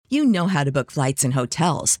You know how to book flights and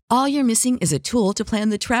hotels. All you're missing is a tool to plan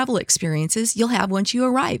the travel experiences you'll have once you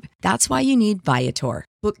arrive. That's why you need Viator.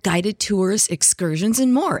 Book guided tours, excursions,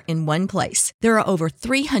 and more in one place. There are over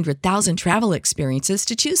 300,000 travel experiences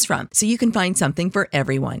to choose from, so you can find something for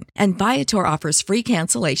everyone. And Viator offers free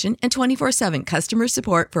cancellation and 24/7 customer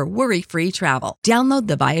support for worry-free travel. Download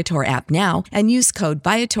the Viator app now and use code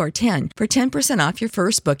Viator10 for 10% off your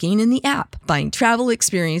first booking in the app. Find travel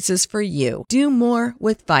experiences for you. Do more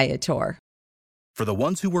with Viator. For the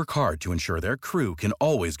ones who work hard to ensure their crew can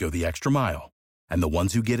always go the extra mile, and the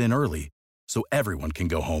ones who get in early so everyone can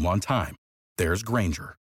go home on time, there's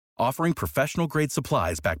Grainger, offering professional-grade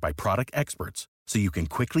supplies backed by product experts so you can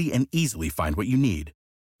quickly and easily find what you need.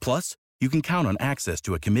 Plus, you can count on access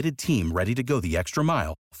to a committed team ready to go the extra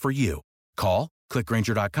mile for you. Call, click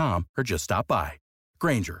Grainger.com, or just stop by.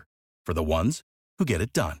 Grainger, for the ones who get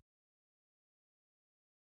it done.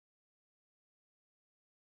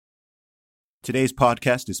 Today's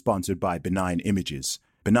podcast is sponsored by Benign Images.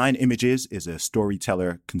 Benign Images is a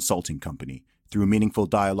storyteller consulting company. Through meaningful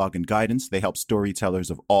dialogue and guidance, they help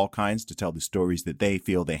storytellers of all kinds to tell the stories that they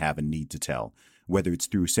feel they have a need to tell. Whether it's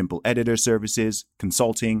through simple editor services,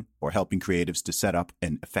 consulting, or helping creatives to set up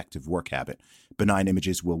an effective work habit, Benign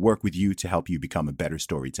Images will work with you to help you become a better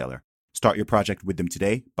storyteller. Start your project with them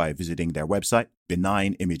today by visiting their website,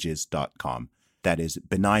 benignimages.com. That is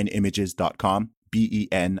benignimages.com,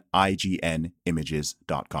 BENIGN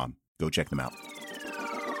images.com. Go check them out.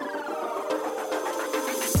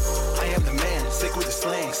 I am the man, sick with the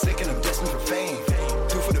slang, sick and I'm destined for fame.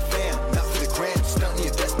 Do for the fam, not for the gram, stunting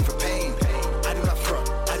you're destined for pain. I do not front,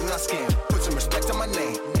 I do not scam, put some respect on my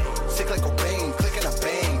name. Sick like Cobain, click and I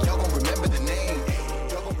bang, y'all gon' remember the name.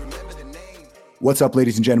 Y'all gon' remember the name. What's up,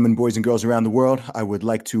 ladies and gentlemen, boys and girls around the world? I would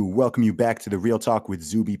like to welcome you back to the Real Talk with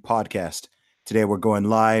Zuby podcast. Today we're going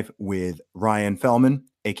live with Ryan Fellman,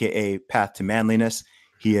 aka Path to Manliness.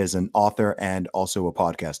 He is an author and also a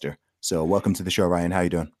podcaster. So welcome to the show, Ryan. How you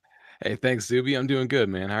doing? Hey, thanks, Zuby. I'm doing good,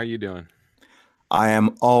 man. How are you doing? I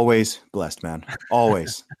am always blessed, man.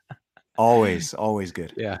 Always, always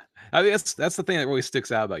good. Yeah, I mean that's the thing that really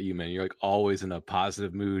sticks out about you, man. You're like always in a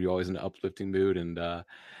positive mood. You're always in an uplifting mood, and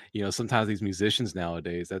sometimes these musicians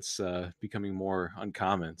nowadays, that's becoming more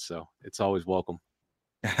uncommon. So it's always welcome.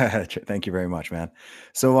 Thank you very much, man.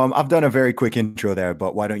 So I've done a very quick intro there,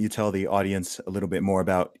 but why don't you tell the audience a little bit more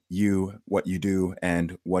about you, what you do,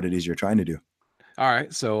 and what it is you're trying to do? All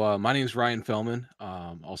right. So my name is Ryan Fellman,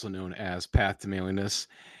 also known as Path to Manliness.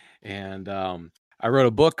 And I wrote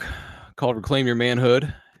a book called Reclaim Your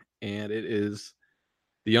Manhood, and it is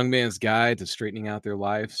the young man's guide to straightening out their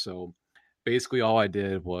life. So basically all I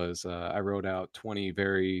did was I wrote out 20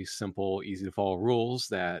 very simple, easy to follow rules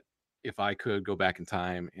that if I could go back in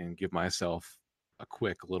time and give myself a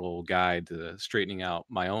quick little guide to straightening out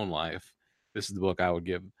my own life, this is the book I would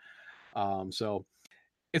give. So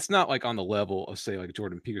it's not like on the level of, say, like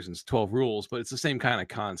Jordan Peterson's 12 Rules, but it's the same kind of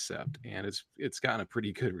concept, and it's gotten a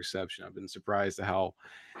pretty good reception. I've been surprised at how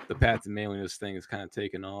the Path to Manliness thing has kind of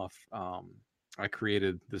taken off. I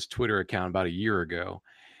created this Twitter account about a year ago,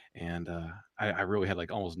 and I really had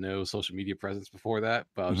like almost no social media presence before that,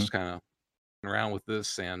 but I was just kind of around with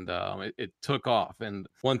this, and it took off. And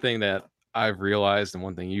one thing that I've realized, and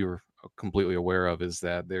one thing you were completely aware of, is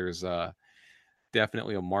that there's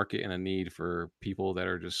definitely a market and a need for people that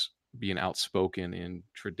are just being outspoken in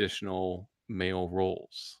traditional male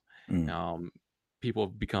roles. People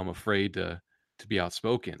have become afraid to be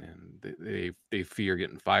outspoken, and they fear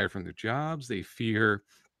getting fired from their jobs. They fear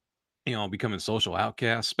becoming social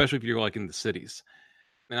outcasts, especially if you're like in the cities.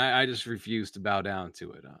 And I just refuse to bow down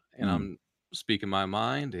to it, and I'm speaking my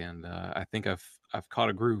mind, and I think I've caught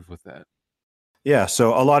a groove with that. Yeah,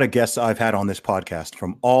 so a lot of guests I've had on this podcast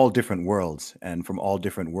from all different worlds and from all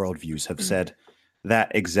different worldviews have said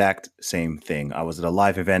that exact same thing. I was at a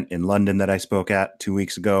live event in London that I spoke at 2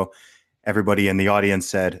 weeks ago. Everybody in the audience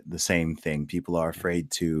said the same thing. People are afraid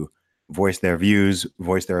to voice their views,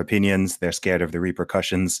 voice their opinions. They're scared of the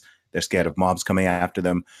repercussions. They're scared of mobs coming after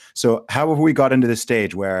them. So how have we got into this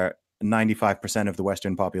stage where 95% of the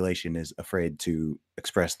Western population is afraid to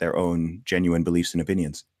express their own genuine beliefs and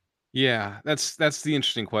opinions? Yeah, that's the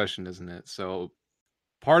interesting question, isn't it? So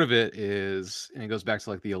part of it is, and it goes back to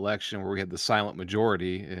like the election where we had the silent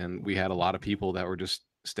majority, and we had a lot of people that were just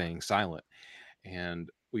staying silent. And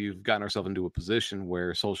we've gotten ourselves into a position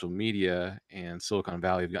where social media and Silicon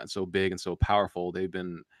Valley have gotten so big and so powerful, they've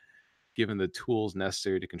been given the tools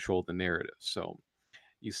necessary to control the narrative. So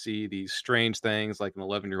you see these strange things like an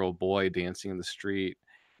 11-year-old boy dancing in the street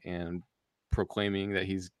and proclaiming that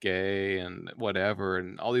he's gay and whatever,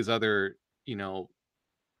 and all these other,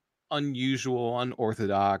 unusual,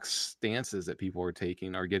 unorthodox stances that people are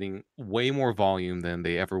taking are getting way more volume than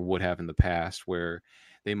they ever would have in the past, where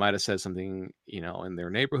they might have said something, in their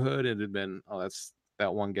neighborhood, it had been, oh, that's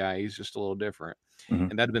that one guy, he's just a little different. Mhm.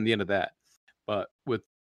 And that'd have been the end of that. But with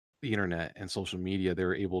the internet and social media,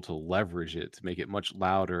 they're able to leverage it to make it much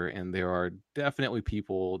louder. And there are definitely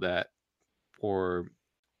people that, for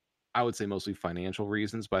I would say mostly financial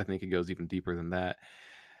reasons, but I think it goes even deeper than that,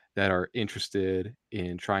 that are interested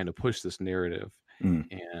in trying to push this narrative. Mm.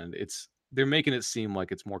 And they're making it seem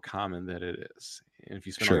like it's more common than it is. And if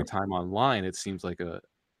you spend all your Sure. time online, it seems like a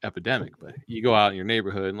epidemic. But you go out in your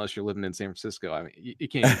neighborhood, unless you're living in San Francisco, I mean, you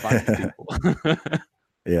can't even find these people.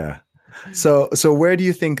 Yeah. So where do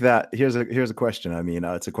you think that, here's a question. I mean,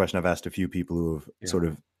 it's a question I've asked a few people who have Yeah. sort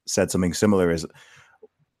of said something similar, is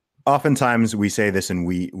oftentimes we say this and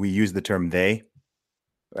we use the term they,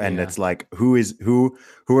 and Yeah. it's like, who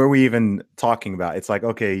are we even talking about? It's like,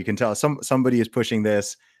 okay, you can tell somebody is pushing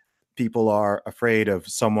this. People are afraid of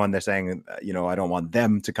someone. They're saying, I don't want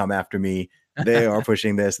them to come after me. They are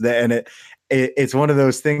pushing this. And it's one of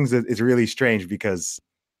those things that is really strange, because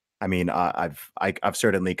I mean, I've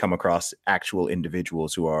certainly come across actual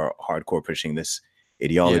individuals who are hardcore pushing this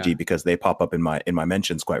ideology, Yeah. because they pop up in my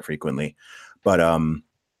mentions quite frequently. But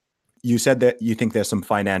you said that you think there's some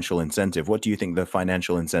financial incentive. What do you think the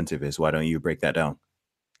financial incentive is? Why don't you break that down?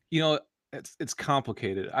 It's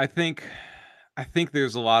complicated. I think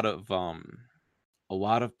there's a lot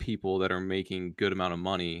of people that are making good amount of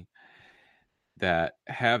money that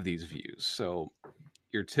have these views. So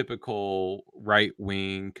your typical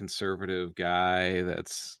right-wing conservative guy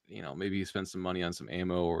that's, maybe he spends some money on some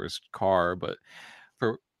ammo or his car, but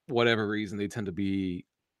for whatever reason, they tend to be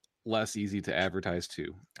less easy to advertise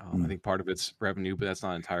to. I think part of it's revenue, but that's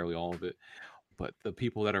not entirely all of it. But the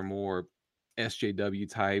people that are more SJW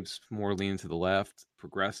types, more leaning to the left,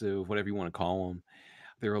 progressive, whatever you want to call them,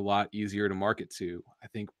 they're a lot easier to market to. I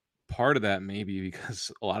think part of that may be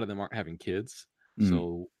because a lot of them aren't having kids,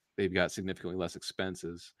 so they've got significantly less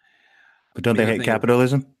expenses. But don't The they other hate thing is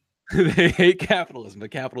capitalism? they hate capitalism,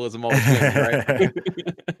 but capitalism always wins, right?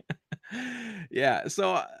 Yeah,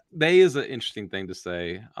 so they is an interesting thing to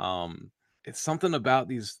say. It's something about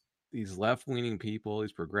these left-leaning people,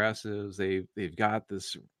 these progressives, they've got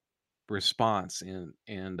this response, and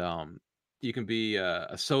you can be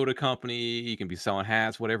a soda company, you can be selling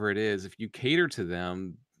hats, whatever it is. If you cater to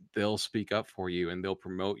them, they'll speak up for you and they'll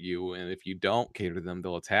promote you, and if you don't cater to them,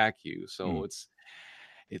 they'll attack you. So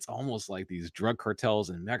it's almost like these drug cartels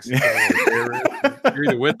in Mexico or terrorists. You're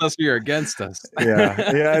either with us or you're against us.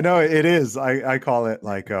 Yeah, no, it is. I call it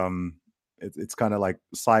like it's kind of like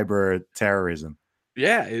cyber terrorism.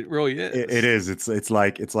 Yeah, it really It is. is. It's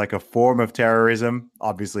like a form of terrorism.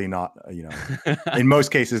 Obviously, not in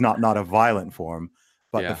most cases not a violent form,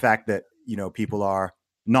 but the Yeah, fact that people are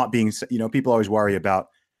not being people always worry about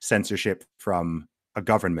censorship from a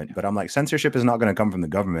government, but I'm like, censorship is not going to come from the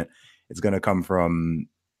government. It's going to come from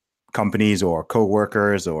companies or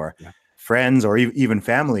co-workers or yeah, friends or even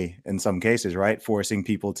family in some cases, right? Forcing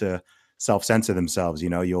people to self-censor themselves.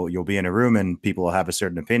 You'll be in a room and people will have a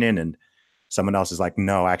certain opinion, and someone else is like,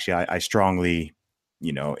 no, actually, I strongly,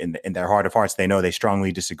 in their heart of hearts, they know they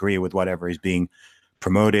strongly disagree with whatever is being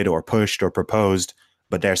promoted or pushed or proposed,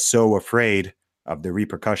 but they're so afraid of the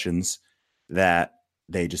repercussions that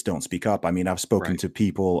they just don't speak up. I mean, I've spoken right. to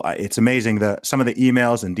people. It's amazing some of the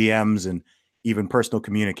emails and DMs and even personal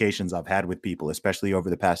communications I've had with people, especially over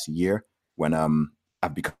the past year, when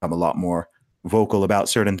I've become a lot more vocal about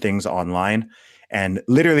certain things online. And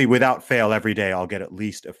literally without fail, every day I'll get at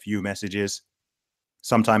least a few messages,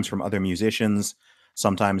 sometimes from other musicians,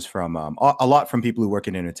 sometimes from a lot from people who work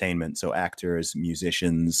in entertainment. So actors,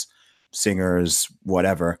 musicians, singers,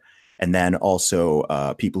 whatever. And then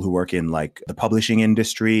also people who work in like the publishing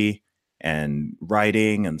industry and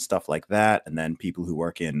writing and stuff like that. And then people who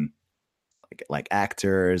work in like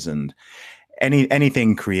actors and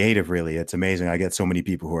anything creative, really. It's amazing. I get so many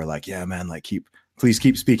people who are like, yeah, man, like please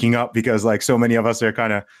keep speaking up, because like so many of us are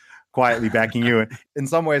kind of quietly backing you. And in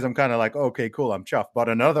some ways I'm kind of like, okay, cool, I'm chuffed. But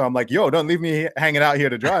another, I'm like, yo, don't leave me hanging out here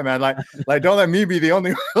to dry, man. Like don't let me be the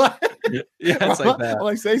only one. Yeah, it's like that. I'm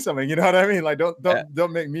like, say something, you know what I mean? Like Yeah.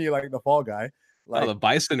 don't make me like the fall guy. Like, Oh, the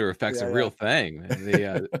bystander effect's yeah, a real thing,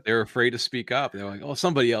 man. They're afraid to speak up. They're like, "Oh,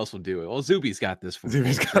 somebody else will do it." Well, Zuby's got this for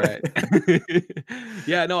Zuby's us, got right?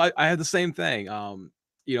 Yeah, no, I have the same thing. I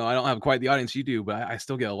don't have quite the audience you do, but I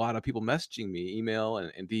still get a lot of people messaging me, email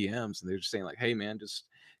and DMs, and they're just saying like, "Hey, man, just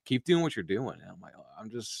keep doing what you're doing." And I'm like, "Oh, I'm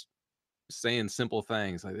just saying simple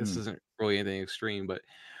things. Like this isn't really anything extreme, but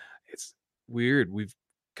it's weird. We've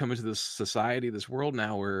come into this society, this world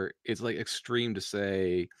now where it's like extreme to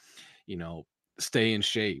say stay in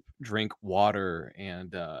shape, drink water,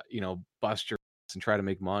 and bust your ass and try to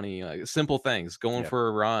make money. Like simple things, going Yeah. for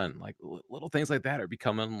a run, like little things like that are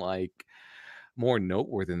becoming like more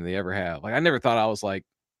noteworthy than they ever have. Like I never thought I was like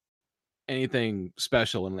anything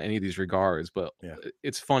special in any of these regards, but Yeah.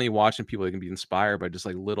 it's funny watching people that can be inspired by just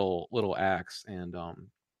like little acts. And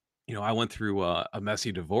I went through a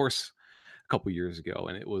messy divorce a couple years ago,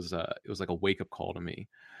 and it was like a wake up call to me.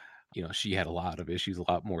 She had a lot of issues, a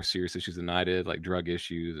lot more serious issues than I did, like drug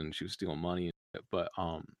issues, and she was stealing money. But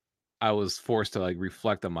I was forced to like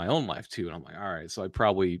reflect on my own life too, and I'm like, all right, so I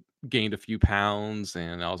probably gained a few pounds,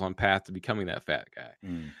 and I was on path to becoming that fat guy.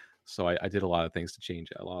 Mm. So I did a lot of things to change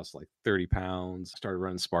it. I lost like 30 pounds, started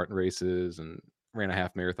running Spartan races, and ran a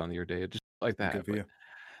half marathon the other day, just like that. Good for But you.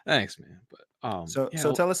 thanks, man. But So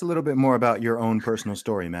tell us a little bit more about your own personal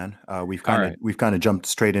story, man. We've all kind of right, we've kind of jumped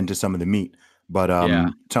straight into some of the meat, but yeah.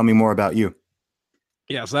 tell me more about you.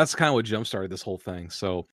 Yeah, so that's kind of what jump started this whole thing.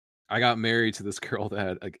 So I got married to this girl that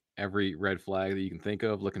had like every red flag that you can think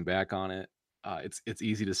of. Looking back on it, it's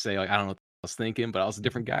easy to say like I don't know what I was thinking, but I was a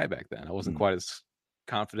different guy back then. I wasn't Mm. quite as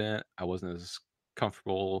confident. I wasn't as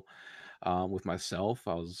comfortable with myself.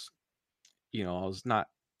 I was not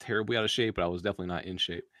terribly out of shape, but I was definitely not in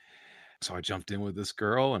shape. So I jumped in with this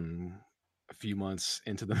girl, and a few months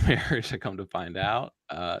into the marriage, I come to find out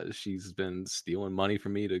she's been stealing money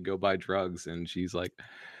from me to go buy drugs, and she's like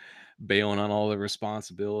bailing on all the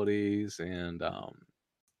responsibilities. And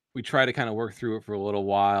we tried to kind of work through it for a little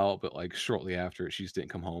while, but like shortly after it, she just didn't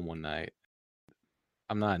come home one night.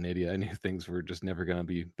 I'm not an idiot. I knew things were just never going to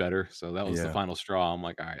be better, so that was the Yeah. final straw. I'm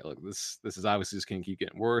like, all right, look, this is obviously just going to keep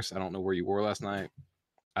getting worse. I don't know where you were last night.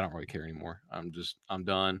 I don't really care anymore. I'm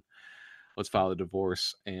done. Let's file the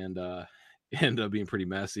divorce. And it ended up being pretty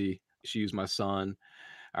messy. She used my son,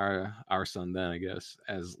 our son then, I guess,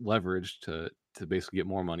 as leverage to basically get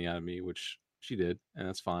more money out of me, which she did, and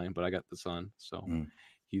that's fine. But I got the son, so Mm.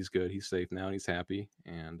 he's good. He's safe now, and he's happy.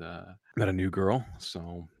 And met a new girl,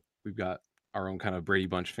 so we've got our own kind of Brady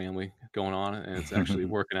Bunch family going on, and it's actually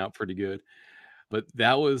working out pretty good. But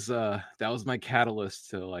that was my catalyst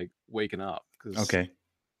to like waking up, because Okay.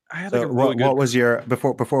 I had like So a really good what was your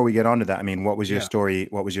before we get on to that? I mean, what was your yeah story?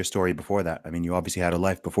 What was your story before that? I mean, you obviously had a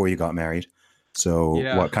life before you got married. So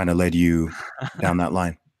yeah. what kind of led you down that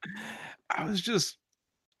line? I was just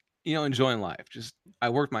enjoying life. Just I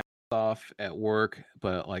worked my ass off at work,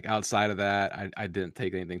 but like outside of that, I didn't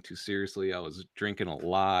take anything too seriously. I was drinking a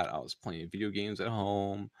lot. I was playing video games at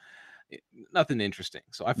home. Nothing interesting.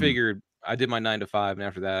 So I Mm. figured I did my 9 to 5, and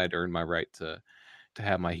after that, I'd earned my right to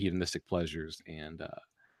have my hedonistic pleasures. And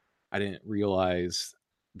I didn't realize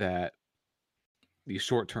that these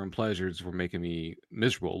short-term pleasures were making me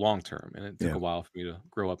miserable long term, and it took Yeah. a while for me to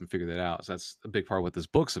grow up and figure that out. So that's a big part of what this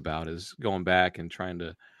book's about, is going back and trying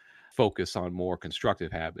to focus on more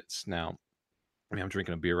constructive habits. Now, I mean, I'm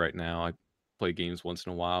drinking a beer right now. I play games once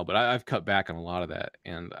in a while, but I've cut back on a lot of that,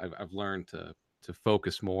 and I've learned to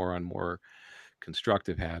focus more on more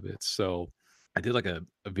constructive habits. So I did like a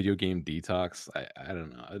video game detox. I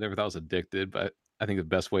don't know. I never thought I was addicted, but I think the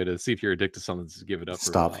best way to see if you're addicted to something is to give it up for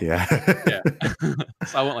a Stop. while. Yeah. Yeah.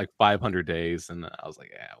 So I went like 500 days, and I was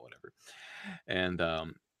like, yeah, whatever. And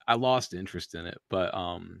I lost interest in it. But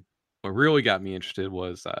what really got me interested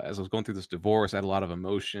was as I was going through this divorce, I had a lot of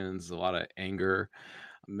emotions, a lot of anger.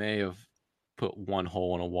 I may have put one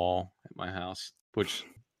hole in a wall at my house, which,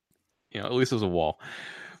 at least it was a wall.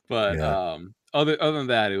 But Yeah. other than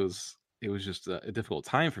that, it was just a difficult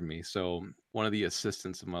time for me. So one of the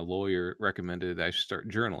assistants of my lawyer recommended that I should start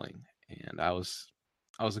journaling. And I was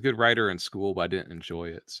a good writer in school, but I didn't enjoy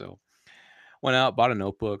it. So went out, bought a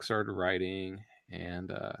notebook, started writing,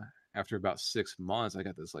 and after about 6 months, I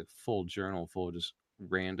got this like full journal full of just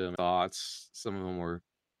random thoughts. Some of them were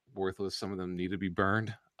worthless, some of them need to be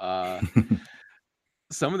burned.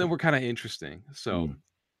 Some of them were kind of interesting. So Mm.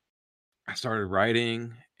 I started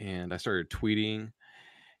writing, and I started tweeting,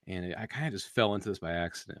 and I kind of just fell into this by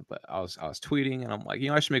accident. But I was tweeting, and I'm like,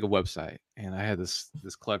 I should make a website. And I had this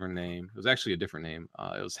clever name. It was actually a different name.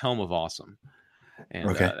 It was Helm of Awesome. And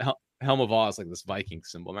Okay. Helm of Awe is like this Viking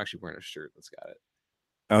symbol. I'm actually wearing a shirt that's got it.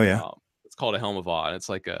 Oh yeah. It's called a Helm of Awe, and it's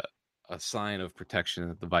like a sign of protection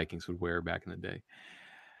that the Vikings would wear back in the day.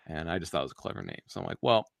 And I just thought it was a clever name. So I'm like,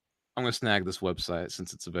 well, I'm going to snag this website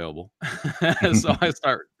since it's available. So I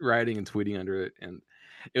start writing and tweeting under it. And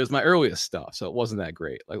it was my earliest stuff, so it wasn't that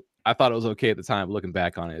great. Like I thought it was okay at the time. But looking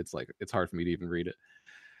back on it, it's like it's hard for me to even read it.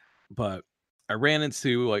 But I ran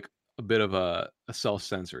into like a bit of a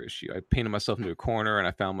self-censor issue. I painted myself into a corner, and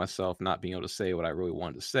I found myself not being able to say what I really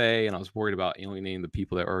wanted to say. And I was worried about alienating the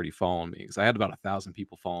people that were already following me, because I had about 1,000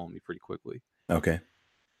 people following me pretty quickly. Okay.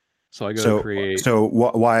 So I go to create. So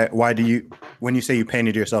why do you, when you say you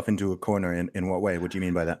painted yourself into a corner, in what way? What do you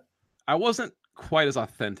mean by that? I wasn't quite as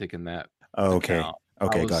authentic in that Okay. account.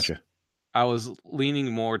 Okay. Gotcha. I was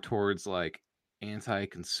leaning more towards like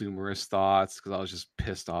anti-consumerist thoughts because I was just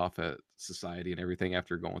pissed off at society and everything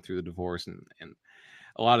after going through the divorce, and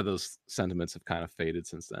a lot of those sentiments have kind of faded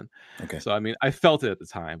since then. Okay. So I mean, I felt it at the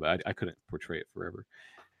time, but I couldn't portray it forever.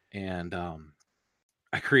 And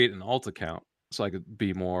I created an alt account so I could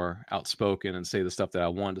be more outspoken and say the stuff that I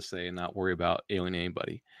wanted to say and not worry about alienating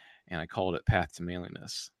anybody. And I called it Path to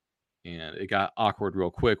Manliness. And it got awkward real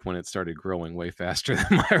quick when it started growing way faster than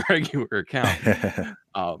my regular account.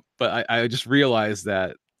 But I just realized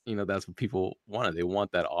that, that's what people wanted. They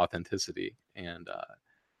want that authenticity. And,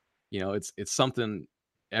 it's something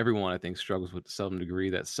everyone I think struggles with to some degree,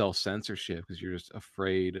 that self-censorship, because you're just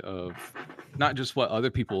afraid of not just what other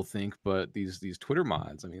people think, but these Twitter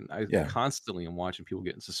mods. I mean, I constantly am watching people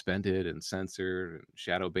getting suspended and censored and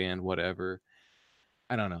shadow banned, whatever.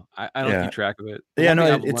 I don't know. I don't keep track of it. Yeah,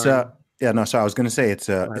 no, so I was going to say it's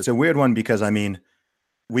a weird one because, I mean,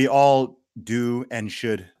 we all do and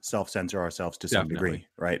should self-censor ourselves to some degree,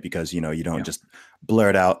 right? Because, you don't just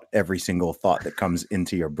blurt out every single thought that comes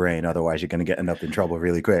into your brain. Otherwise, you're going to end up in trouble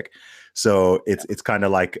really quick. So it's kind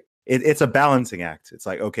of like, it's a balancing act. It's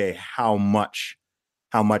like, okay, how much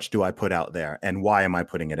do I put out there, and why am I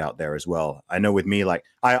putting it out there as well? I know with me, like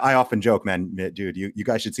I often joke, man, dude, you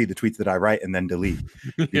guys should see the tweets that I write and then delete,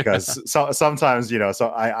 because sometimes,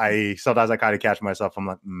 sometimes I kind of catch myself. I'm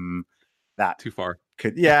like, that too far.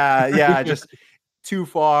 Just too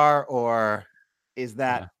far, or is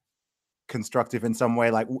that constructive in some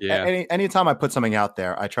way? Like anytime I put something out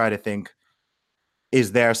there, I try to think,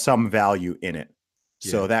 is there some value in it?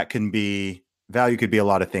 So that value could be a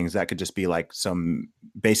lot of things. That could just be like some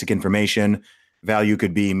basic information. Value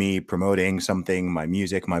could be me promoting something, my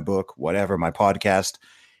music, my book, whatever, my podcast.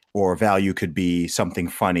 Or value could be something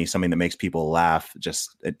funny, something that makes people laugh.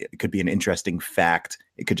 Just it could be an interesting fact.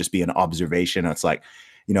 It could just be an observation. It's like,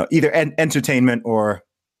 either entertainment or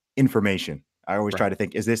information. I always try to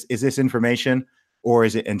think, is this information or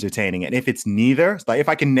is it entertaining? And if it's neither, like if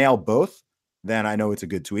I can nail both, then I know it's a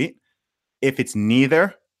good tweet. If it's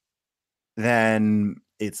neither, then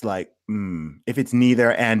it's like, if it's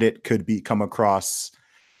neither and it could come across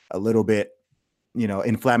a little bit,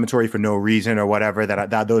 inflammatory for no reason or whatever,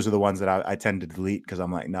 that those are the ones that I tend to delete, because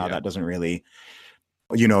I'm like, no, that doesn't really,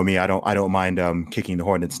 me, I don't mind kicking the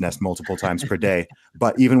hornet's nest multiple times per day.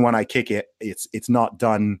 But even when I kick it, it's not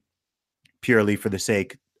done purely for the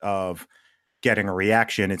sake of getting a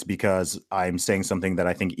reaction. It's because I'm saying something that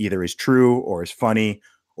I think either is true or is funny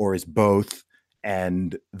or is both.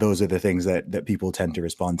 And those are the things that people tend to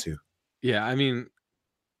respond to. Yeah. I mean,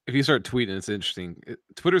 if you start tweeting, it's interesting.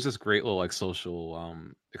 Twitter's this great little like social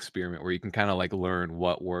experiment where you can kind of like learn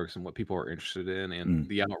what works and what people are interested in. And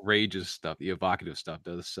the outrageous stuff, the evocative stuff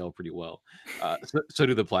does sell pretty well. So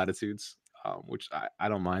do the platitudes, which I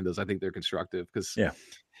don't mind those. I think they're constructive because,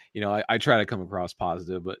 I try to come across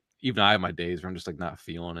positive, but even I have my days where I'm just like not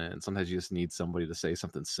feeling it. And sometimes you just need somebody to say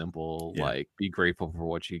something simple, like be grateful for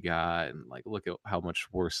what you got, and like look at how much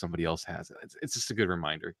worse somebody else has it. It's just a good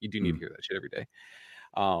reminder. You do need to hear that shit every day.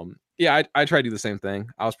 I try to do the same thing.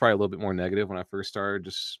 I was probably a little bit more negative when I first started,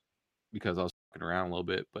 just because I was fucking around a little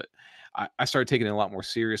bit, but I started taking it a lot more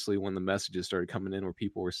seriously when the messages started coming in where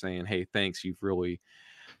people were saying, hey, thanks, you've really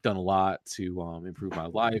done a lot to improve my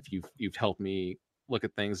life. You've helped me look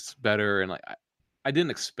at things better. And like I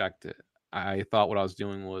didn't expect it. I thought what I was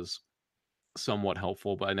doing was somewhat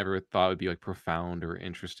helpful, but I never thought it would be like profound or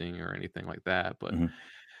interesting or anything like that. But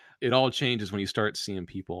it all changes when you start seeing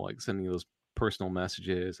people like sending those personal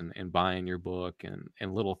messages and buying your book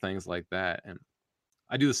and little things like that. And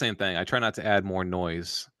I do the same thing. I try not to add more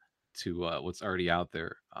noise to what's already out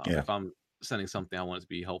there. If I'm sending something, I want it to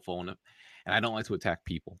be helpful, and I don't like to attack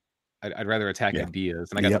people. I'd rather attack ideas,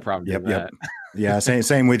 and I got no problem doing that. Yeah,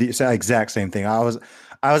 same with you. Exact same thing. I was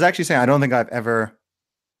actually saying I don't think I've ever.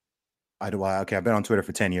 I've been on Twitter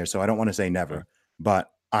for 10 years, so I don't want to say never, but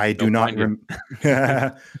I do not.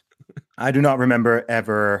 I do not remember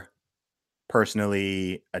ever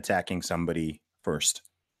personally attacking somebody first.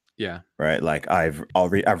 Yeah. Right. Like I've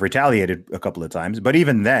retaliated a couple of times, but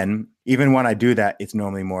even then, even when I do that, it's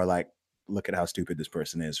normally more like, look at how stupid this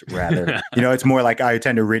person is, rather, it's more like I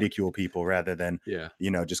tend to ridicule people rather than,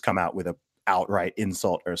 just come out with a outright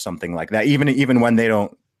insult or something like that. Even when they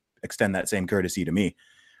don't extend that same courtesy to me.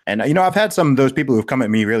 And, I've had some of those people who've come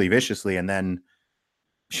at me really viciously, and then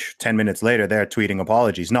 10 minutes later, they're tweeting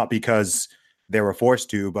apologies, not because they were forced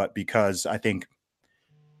to, but because I think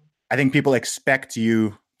people expect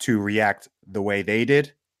you to react the way they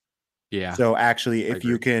did. Yeah, So actually, I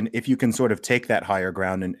agree. if you can sort of take that higher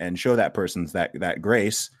ground and show that person's that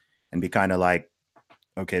grace and be kind of like,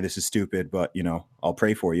 okay, this is stupid, but I'll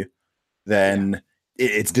pray for you, Yeah, then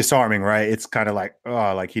it's disarming, right? It's kind of like,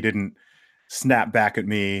 oh, like he didn't snap back at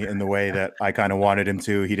me in the way that I kind of wanted him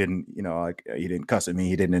to. He didn't, like he didn't cuss at me,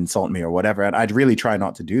 he didn't insult me or whatever. And I'd really try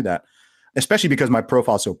not to do that, especially because my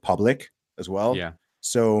profile's so public as well. yeah,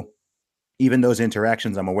 So even those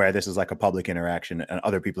interactions, I'm aware this is like a public interaction and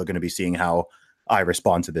other people are going to be seeing how I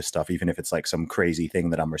respond to this stuff, even if it's like some crazy thing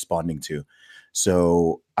that I'm responding to.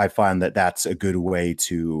 So I find that that's a good way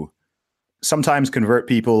to sometimes convert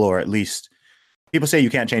people, or at least people say you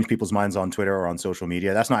can't change people's minds on Twitter or on social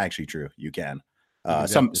media. That's not actually true. You can. you can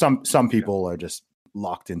Some definitely. Yeah, people are just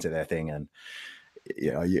locked into their thing, and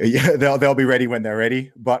they'll be ready when they're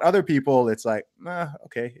ready. But other people, it's like,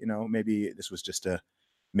 okay, maybe this was just a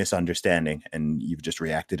misunderstanding, and you've just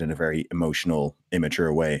reacted in a very emotional,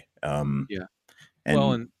 immature way. yeah.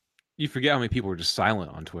 Well, And and you forget how many people are just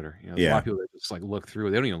silent on Twitter. There's a lot yeah, of people that just like look through.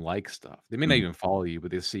 They don't even like stuff. They may not mm, even follow you,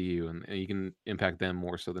 but they see you, and you can impact them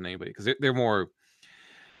more so than anybody because they're more.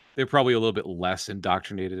 They're probably a little bit less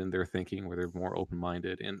indoctrinated in their thinking, where they're more open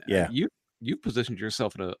minded. And yeah, you've positioned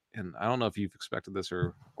yourself in a. And I don't know if you've expected this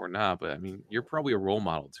or not, but I mean, you're probably a role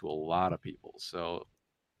model to a lot of people. So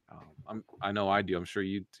I know I do. I'm sure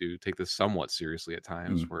you do take this somewhat seriously at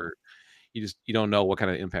times, mm. where you don't know what kind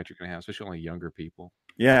of impact you're going to have, especially on younger people.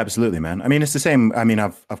 Yeah, absolutely, man. I mean, it's the same. I mean,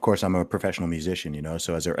 of course I'm a professional musician,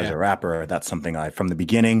 so as Yeah, a rapper, that's something from the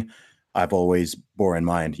beginning I've always bore in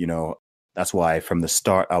mind. That's why from the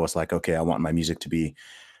start I was like, okay, I want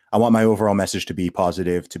my overall message to be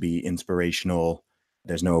positive, to be inspirational.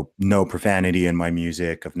 There's no profanity in my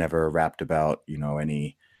music. I've never rapped about,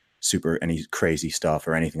 any crazy stuff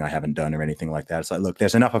or anything I haven't done or anything like that. It's like, look,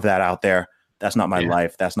 there's enough of that out there. That's not my yeah,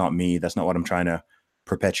 life. That's not me. That's not what I'm trying to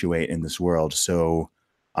perpetuate in this world. So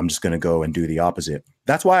I'm just going to go and do the opposite.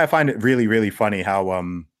 That's why I find it really, really funny how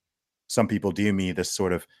some people deem me this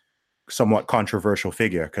sort of somewhat controversial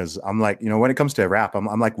figure, because I'm like, when it comes to rap, I'm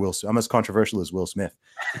like I'm as controversial as Will Smith,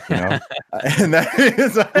 you know, and that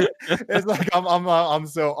is it's like I'm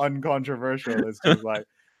so uncontroversial. It's just like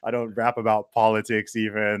I don't rap about politics,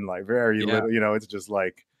 even like very yeah. little. It's just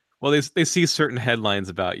like, Well, they see certain headlines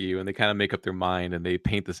about you, and they kind of make up their mind, and they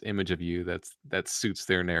paint this image of you that suits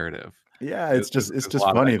their narrative. yeah, There's, there's, it's there's a just lot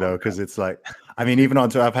of that funny going though, because it's like, I mean, even on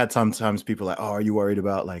Twitter, I've had sometimes people like, oh, are you worried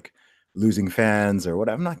about like losing fans or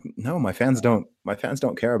whatever? I'm like, no, my fans don't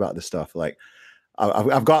care about this stuff. Like,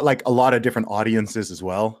 I've got like a lot of different audiences as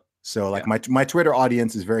well. So like Yeah, my Twitter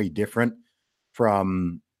audience is very different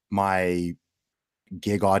from my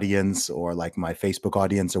gig audience or like my Facebook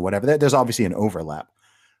audience or whatever. There's obviously an overlap,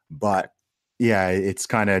 right. but yeah, it's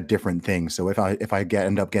kind of different things. So if I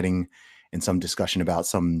end up getting in some discussion about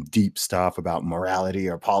some deep stuff about morality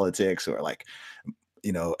or politics or like,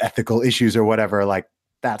 ethical issues or whatever, like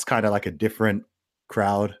that's kind of like a different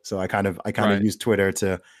crowd. So I kind of Right. use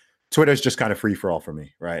Twitter's just kind of free for all for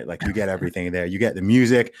me, right? Like you get everything there. You get the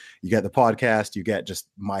music, you get the podcast, you get just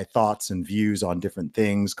my thoughts and views on different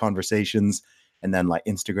things, conversations. And then like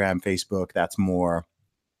Instagram, Facebook, that's more,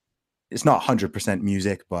 it's not 100%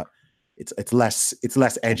 music, but it's less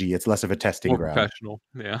edgy. It's less of a testing More ground. professional.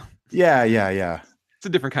 Yeah. Yeah, yeah, yeah. It's a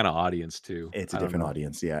different kind of audience too. It's a I don't different know.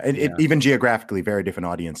 audience. Yeah. And Yeah. even geographically, very different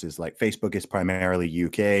audiences. Like Facebook is primarily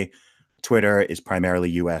UK, Twitter is primarily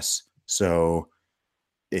US. So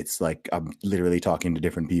it's like I'm literally talking to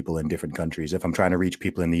different people in different countries. If I'm trying to reach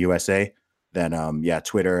people in the USA, then yeah,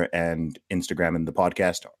 Twitter and Instagram and the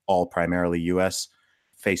podcast are all primarily US.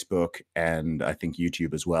 Facebook and I think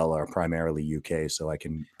YouTube as well are primarily UK. So I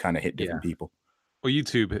can kind of hit Yeah. different people. Well,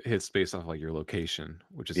 YouTube hits based off like your location,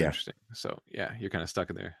 which is Yeah. interesting. So yeah, you're kind of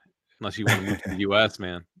stuck in there, unless you want to move to the US,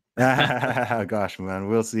 man. Gosh, man,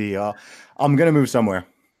 we'll see. I'm gonna move somewhere.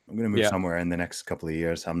 I'm gonna move Yeah. somewhere in the next couple of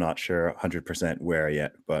years. I'm not sure 100% where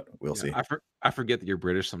yet, but we'll Yeah. see. I forget that you're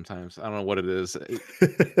British sometimes. I don't know what it is.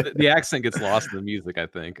 The accent gets lost in the music, I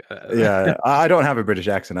think. Yeah, I don't have a British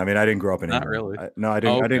accent. I mean, I didn't grow up in Not England. really. No, I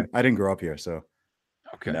Oh, didn't. okay. I didn't grow up here, so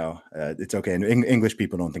Okay. no, it's okay. And English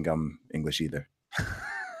people don't think I'm English either.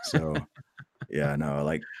 So yeah, no,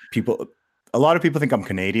 like a lot of people think I'm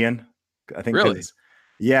Canadian. I think Really?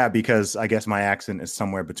 because I guess my accent is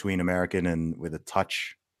somewhere between American and with a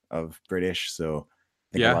touch of British. So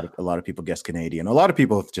I think Yeah. a lot of people guess Canadian. Most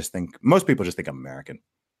people just think I'm American.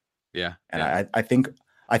 Yeah. And Yeah. I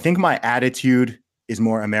think my attitude is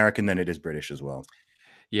more American than it is British as well,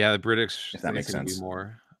 Yeah. The British, if that they makes seem to be sense.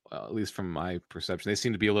 more, well, at least from my perception, they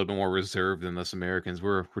seem to be a little bit more reserved than us Americans.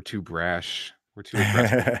 We're too brash. We're too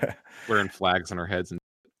aggressive, wearing flags on our heads. And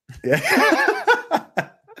Yeah.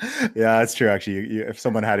 Yeah, that's true. Actually, if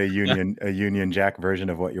someone had a Union Jack version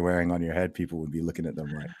of what you're wearing on your head, people would be looking at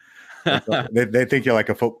them like they think you're like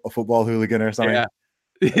a football hooligan or something. Yeah.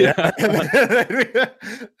 Yeah.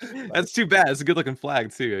 That's too bad. It's a good looking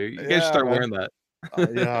flag too. You guys should start wearing that.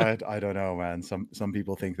 Yeah, I don't know, man. Some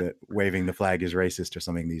people think that waving the flag is racist or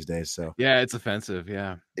something these days. So yeah, it's offensive.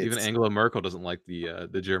 Yeah, even Angela Merkel doesn't like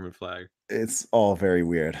the German flag. It's all very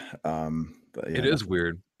weird. But yeah, it is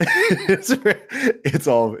weird. it's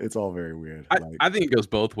all very weird. I think it goes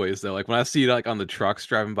both ways though. Like when I see like on the trucks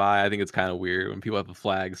driving by, I think it's kind of weird when people have the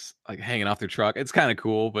flags like hanging off their truck. It's kind of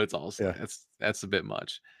cool, but it's also that's a bit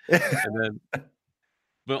much. And then,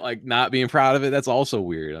 but like not being proud of it, that's also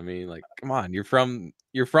weird. I mean, like, come on, you're from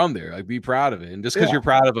there. Like, be proud of it. And just because you're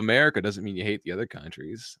proud of America doesn't mean you hate the other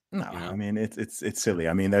countries. No, you know? I mean it's silly.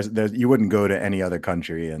 I mean, there's you wouldn't go to any other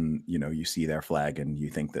country and you see their flag and you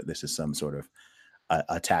think that this is some sort of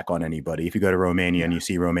attack on anybody. If you go to Romania and you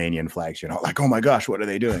see Romanian flags, you're not like, oh my gosh, what are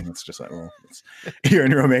they doing? It's just like, well, you're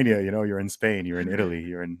in Romania, you're in Spain, you're in Italy,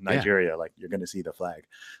 you're in Nigeria, like you're going to see the flag.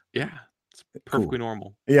 Yeah. It's perfectly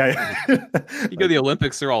normal. Yeah. You go to the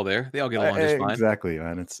Olympics, they're all there. They all get along just fine. Exactly,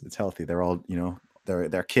 man. It's healthy. They're all,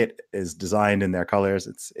 their kit is designed in their colors.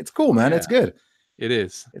 It's cool, man. Yeah. It's good. It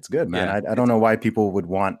is. It's good, man. Yeah. I don't know why people would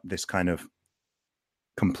want this kind of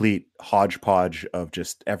complete hodgepodge of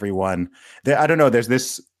just everyone. I don't know. There's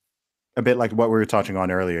this a bit like what we were touching on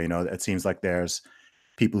earlier. It seems like there's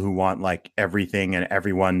people who want like everything and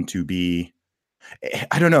everyone to be.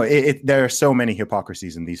 I don't know. There are so many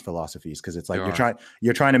hypocrisies in these philosophies because it's like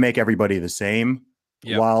you're trying to make everybody the same,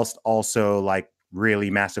 whilst also like really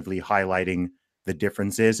massively highlighting the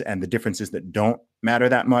differences and the differences that don't matter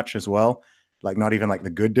that much as well. Like not even like the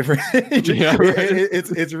good difference.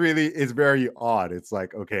 It's very odd. It's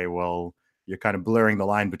like, okay, well, you're kind of blurring the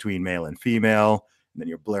line between male and female, and then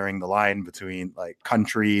you're blurring the line between like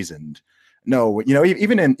countries and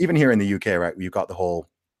even here in the UK, right? You've got the whole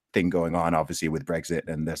thing going on, obviously, with Brexit,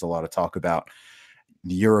 and there's a lot of talk about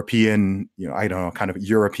the European, I don't know, kind of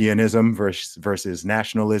Europeanism versus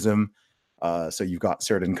nationalism. So you've got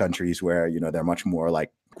certain countries where they're much more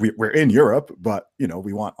like we're in Europe, but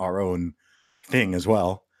we want our own thing as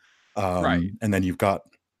well. Right. And then you've got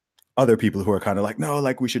other people who are kind of like, no,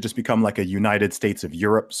 like we should just become like a United States of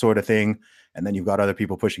Europe sort of thing. And then you've got other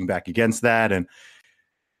people pushing back against that, and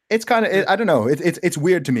it's kind of, I don't know. It's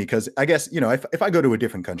weird to me because I guess, if I go to a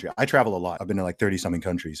different country, I travel a lot. I've been to like 30 something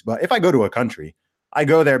countries, but if I go to a country, I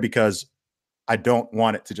go there because I don't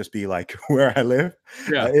want it to just be like where I live.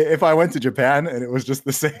 Yeah. If I went to Japan and it was just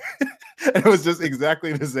the same, and it was just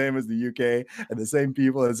exactly the same as the UK and the same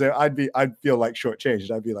people, and so I'd feel like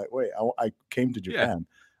shortchanged. I'd be like, wait, I came to Japan.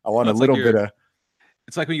 Yeah. I want a little bit of.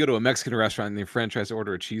 It's like when you go to a Mexican restaurant and your friend tries to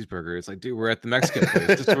order a cheeseburger. It's like, dude, we're at the Mexican place.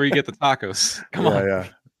 This is where you get the tacos. Come on. Yeah.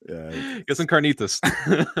 Get some carnitas.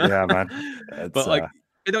 Yeah, man. But like,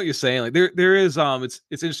 I know what you're saying. Like there is it's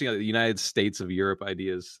interesting that the United States of Europe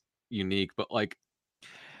idea is unique, but like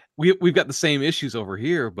we've got the same issues over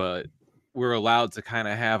here, but we're allowed to kind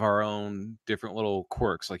of have our own different little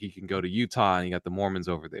quirks. Like you can go to Utah and you got the Mormons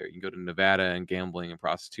over there. You can go to Nevada and gambling and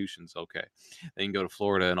prostitution's okay. Then you can go to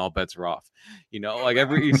Florida and all bets are off. Like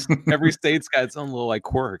every state's got its own little like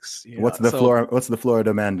quirks. What's the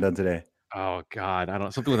Florida man done today? Oh God, I don't know.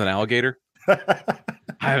 Something with an alligator. I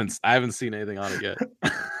haven't seen anything on it yet.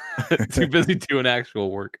 Too busy doing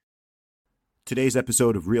actual work. Today's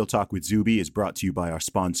episode of Real Talk with Zuby is brought to you by our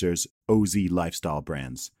sponsors, OZ Lifestyle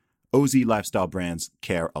Brands. OZ Lifestyle Brands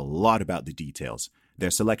care a lot about the details.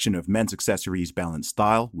 Their selection of men's accessories balance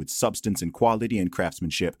style with substance and quality and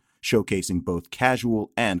craftsmanship, showcasing both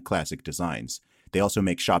casual and classic designs. They also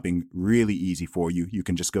make shopping really easy for you. You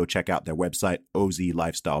can just go check out their website,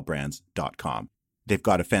 ozlifestylebrands.com. They've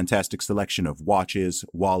got a fantastic selection of watches,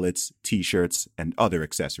 wallets, t-shirts, and other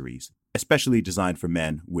accessories, especially designed for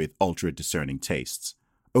men with ultra-discerning tastes.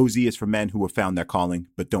 OZ is for men who have found their calling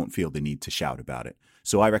but don't feel the need to shout about it.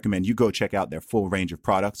 So I recommend you go check out their full range of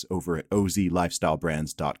products over at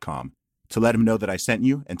ozlifestylebrands.com. To let them know that I sent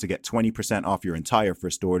you and to get 20% off your entire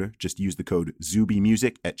first order, just use the code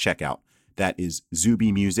ZUBYMUSIC at checkout. That is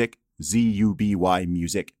Zuby Music, ZUBY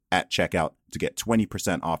Music at checkout to get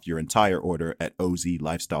 20% off your entire order at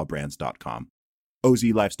ozlifestylebrands.com.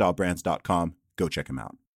 ozlifestylebrands.com. Go check them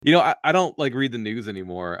out. I don't like read the news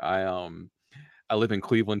anymore. I live in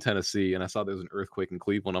Cleveland, Tennessee, and I saw there was an earthquake in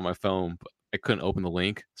Cleveland on my phone, but I couldn't open the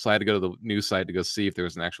link. So I had to go to the news site to go see if there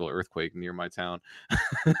was an actual earthquake near my town.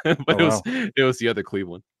 But it was the other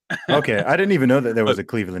Cleveland. Okay. I didn't even know that there was a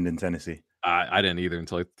Cleveland in Tennessee. I didn't either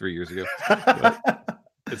until like 3 years ago.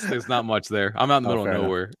 There's not much there. I'm out in the middle of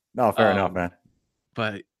nowhere. No, fair enough, man.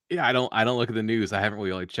 But Yeah, I don't look at the news. I haven't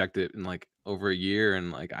really like checked it in like over a year,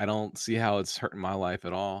 and like I don't see how it's hurting my life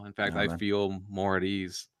at all. In fact, No, I man. feel more at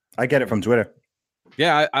ease. I get it from Twitter.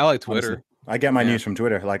 Yeah, I like Honestly, Twitter. I get my Yeah, news from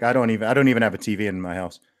Twitter. Like I don't even have a TV in my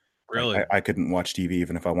house. Like really. I couldn't watch TV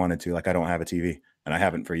even if I wanted to. Like I don't have a TV, and I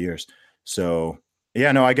haven't for years. So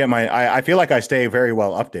yeah, no, I get I feel like I stay very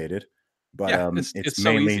well updated, but Yeah, it's it's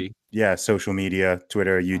so mainly easy. social media,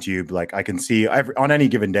 Twitter, YouTube. Like I can see on any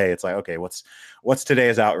given day, it's like, okay, what's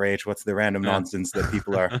today's outrage? What's the random Yeah. nonsense that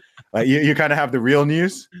people are like? You kind of have the real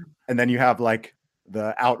news, and then you have like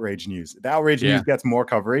the outrage news. The outrage Yeah. news gets more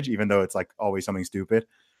coverage, even though it's like always something stupid.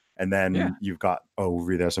 And then Yeah. you've got,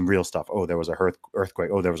 there's some real stuff. Oh, there was a earthquake.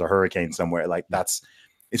 Oh, there was a hurricane somewhere. Like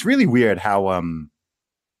it's really weird how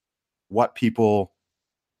what people,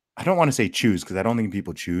 I don't want to say choose, because I don't think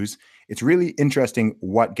people choose. It's really interesting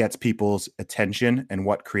what gets people's attention and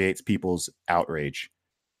what creates people's outrage.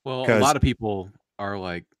 Well, a Because lot of people are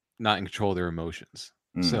like not in control of their emotions.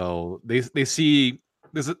 So they see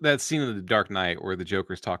that scene in The Dark Knight where the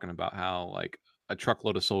Joker's talking about how like a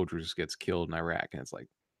truckload of soldiers gets killed in Iraq, and it's like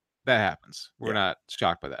that happens. We're not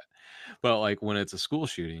shocked by that. But like when it's a school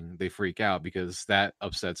shooting, they freak out because that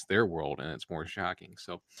upsets their world and it's more shocking.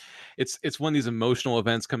 So it's when these emotional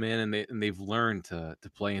events come in, and they've learned to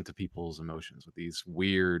play into people's emotions with these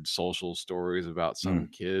weird social stories about some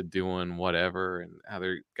kid doing whatever, and how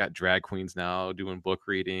they got drag queens now doing book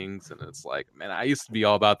readings. And it's like, man, I used to be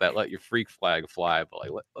all about that, let your freak flag fly, but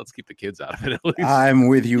like let's keep the kids out of it at least. I'm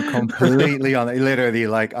with you completely on it. Literally,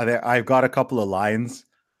 like I've got a couple of lines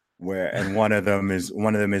and one of them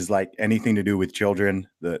is like anything to do with children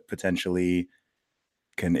that potentially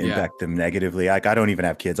can impact them negatively. Like I don't even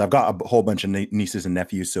have kids. I've got a whole bunch of nieces and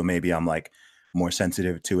nephews, so maybe I'm like more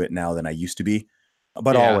sensitive to it now than I used to be.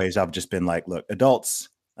 But always I've just been like, look, adults,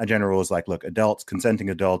 my general rule is like, look, adults,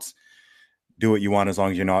 consenting adults, do what you want as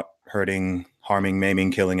long as you're not hurting, harming,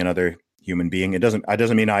 maiming, killing another human being. It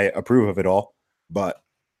doesn't mean I approve of it all, but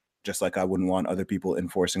just like I wouldn't want other people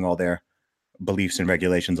enforcing all their beliefs and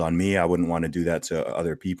regulations on me, I wouldn't want to do that to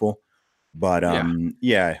other people. But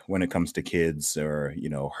when it comes to kids or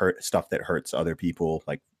hurt stuff that hurts other people,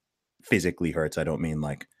 like physically hurts, I don't mean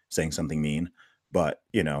like saying something mean, but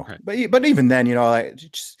but even then, like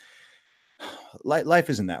just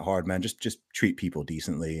life isn't that hard, man. Just treat people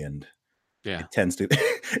decently, and it tends to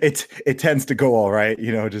it tends to go all right.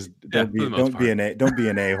 Just don't be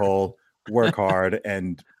an a-hole. Work hard,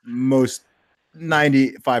 and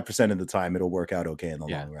 95% of the time it'll work out okay in the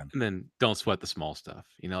long run. And then don't sweat the small stuff.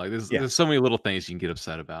 Like there's so many little things you can get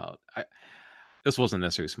upset about. This wasn't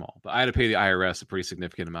necessarily small, but I had to pay the IRS a pretty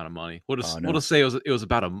significant amount of money. We'll just say it was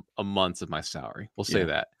about a month of my salary. We'll say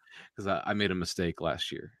that, because I made a mistake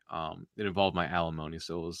last year. It involved my alimony,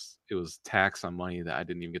 so it was tax on money that I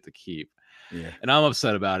didn't even get to keep. Yeah. And I'm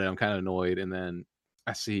upset about it. I'm kind of annoyed. And then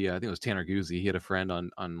I see, I think it was Tanner Guzzi. He had a friend on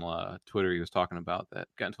Twitter. He was talking about that,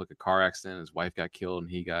 got into like a car accident. His wife got killed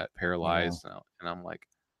and he got paralyzed. Oh. And I'm like,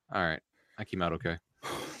 all right, I came out okay.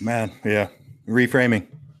 Man, yeah. Reframing.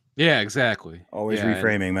 Yeah, exactly. Always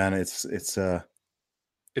reframing, man. It's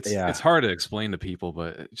hard to explain to people,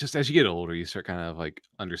 but just as you get older, you start kind of like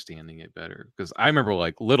understanding it better. Because I remember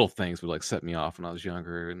like little things would like set me off when I was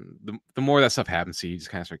younger. And the more that stuff happens to you, you just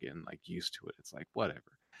kind of start getting like used to it. It's like, whatever.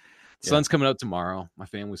 Sun's coming up tomorrow. My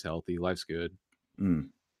family's healthy. Life's good.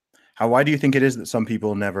 Why do you think it is that some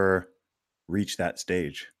people never reach that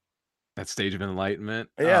stage? That stage of enlightenment?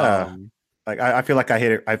 Yeah. Like I feel like I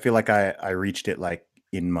hit it. I feel like I reached it like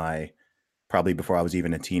in probably before I was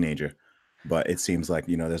even a teenager. But it seems like,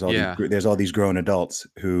 there's all these grown adults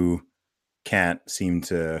who can't seem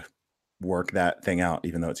to work that thing out,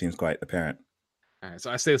 even though it seems quite apparent. All right,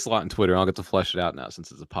 so I say this a lot on Twitter. I'll get to flesh it out now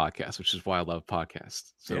since it's a podcast, which is why I love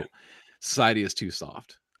podcasts. So society is too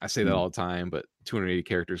soft. I say that all the time, but 280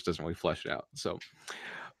 characters doesn't really flesh it out. So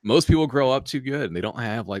most people grow up too good and they don't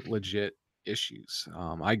have like legit issues.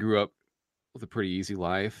 I grew up with a pretty easy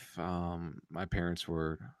life. My parents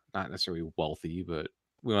were not necessarily wealthy, but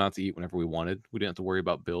we went out to eat whenever we wanted. We didn't have to worry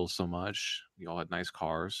about bills so much. We all had nice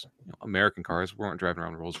cars, American cars. We weren't driving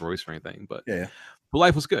around Rolls Royce or anything, but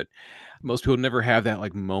life was good. Most people never have that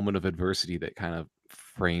like moment of adversity that kind of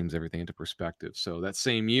frames everything into perspective. So that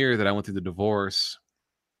same year that I went through the divorce,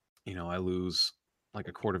 I lose like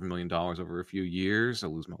 $250,000 over a few years. I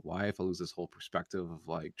lose my wife. I lose this whole perspective of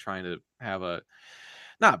like trying to have a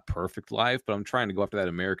not perfect life, but I'm trying to go after that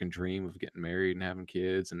American dream of getting married and having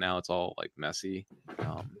kids. And now it's all like messy.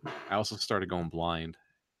 I also started going blind,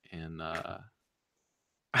 and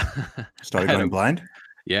started going blind.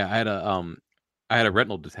 Yeah, I had a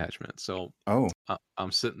retinal detachment. So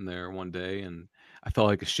I'm sitting there one day and I felt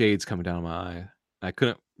like a shade's coming down my eye. I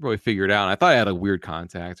couldn't really figure it out. And I thought I had a weird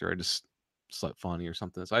contact, or I just slept funny or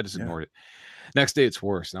something. So I just ignored it. Next day it's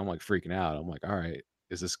worse, and I'm like freaking out. I'm like, all right,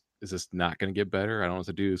 is this not going to get better? I don't know what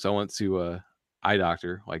to do. So I went to a eye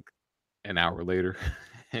doctor like an hour later.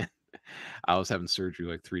 And I was having surgery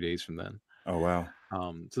like 3 days from then. Oh wow.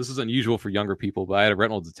 So this is unusual for younger people, but I had a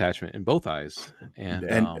retinal detachment in both eyes, and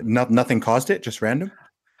nothing caused it, just random.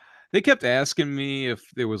 they kept asking me if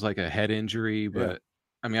there was like a head injury, but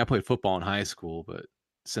I mean, I played football in high school, but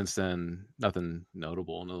since then, nothing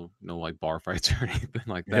notable. No like bar fights or anything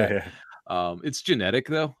like that. It's genetic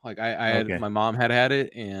though. Like I had my mom had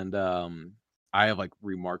it, and I have like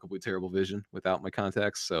remarkably terrible vision without my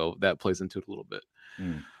contacts, so that plays into it a little bit.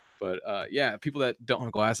 But yeah, people that don't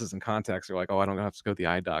have glasses and contacts are like, oh, I don't have to go to the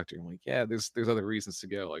eye doctor. I'm like, yeah, there's other reasons to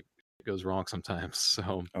go. Like it goes wrong sometimes.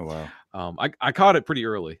 So oh wow. I caught it pretty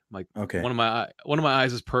early. Like okay, one of my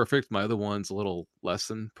eyes is perfect. My other one's a little less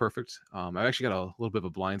than perfect. I've actually got a little bit of a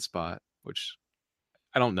blind spot, which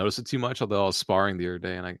I don't notice it too much. Although I was sparring the other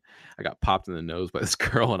day and I got popped in the nose by this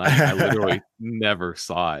girl, and I literally never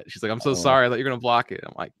saw it. She's like, I'm so sorry. I thought you're gonna block it.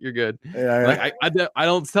 I'm like, you're good. Like I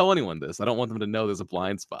don't tell anyone this. I don't want them to know there's a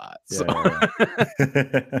blind spot. So.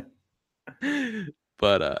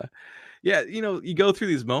 But yeah, you go through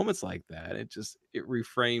these moments like that. It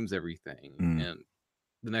reframes everything. And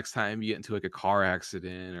the next time you get into like a car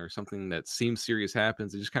accident or something that seems serious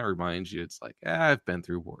happens, it just kind of reminds you. It's like, I've been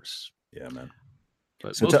through worse. Yeah, man.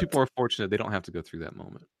 But so most people are fortunate; they don't have to go through that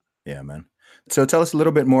moment. Yeah, man. So tell us a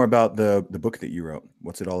little bit more about the book that you wrote.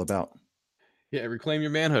 What's it all about? Yeah, Reclaim Your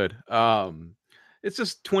Manhood. It's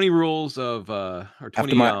just 20 rules of or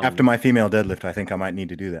 20 after my female deadlift. I think I might need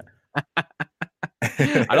to do that.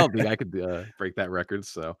 I don't think I could break that record,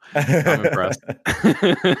 so I'm impressed.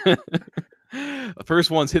 The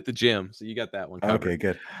first one's hit the gym, so you got that one covered. Okay,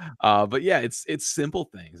 good. But yeah, it's simple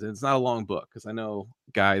things, and it's not a long book because I know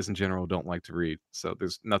guys in general don't like to read, so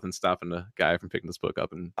there's nothing stopping a guy from picking this book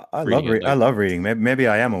up and I love reading. Maybe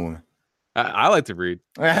I am a woman. I like to read.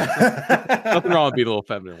 Nothing wrong with being a little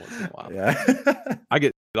feminine once in a while. Yeah. I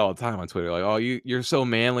get it all the time on Twitter, like, "Oh, you're so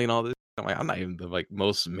manly" and all this. I'm like, I'm not even the like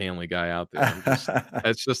most manly guy out there.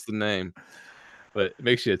 That's just the name, but it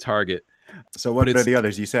makes you a target. So what are the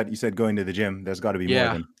others? You said going to the gym. There's got to be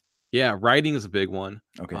more than. Yeah, writing is a big one.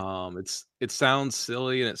 Okay. It sounds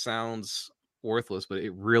silly and it sounds worthless, but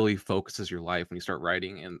it really focuses your life when you start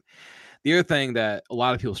writing. And the other thing that a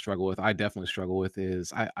lot of people struggle with, I definitely struggle with,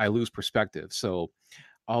 is I lose perspective. So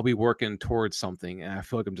I'll be working towards something and I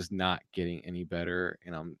feel like I'm just not getting any better,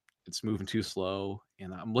 and it's moving too slow,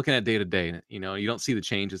 and I'm looking at day to day. You don't see the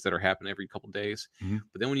changes that are happening every couple of days,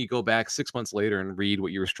 but then when you go back 6 months later and read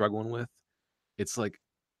what you were struggling with, it's like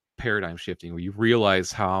paradigm shifting, where you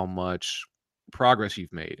realize how much progress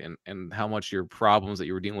you've made and how much your problems that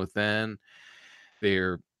you were dealing with then,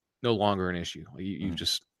 they're no longer an issue.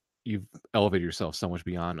 You've elevated yourself so much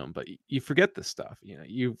beyond them, but you forget this stuff.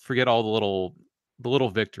 You forget all the little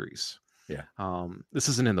victories. Yeah. This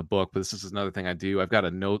isn't in the book, but this is another thing I do. I've got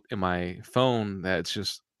a note in my phone that's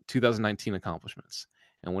just 2019 accomplishments.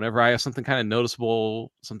 And whenever I have something kind of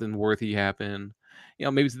noticeable, something worthy happen,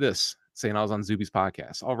 maybe it's this, saying I was on Zuby's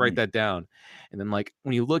podcast, I'll write that down. And then like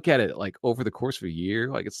when you look at it like over the course of a year,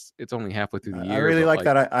 like it's only halfway through the year. I really like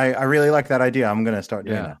that. I really like that idea. I'm going to start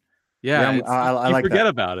doing that. Yeah. I like forget that.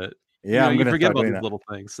 about it. Yeah, you forget about these little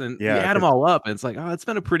things, and you add them all up, and it's like, oh, it's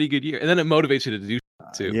been a pretty good year, and then it motivates you to do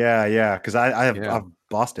too. Yeah, because I've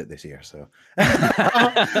bossed it this year, so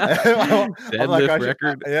deadlift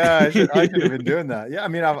record. I should have been doing that. Yeah, I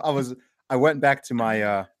mean, I went back to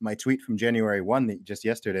my my tweet from January 1 just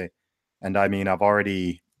yesterday, and I mean, I've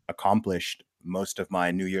already accomplished most of my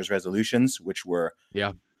New Year's resolutions, which were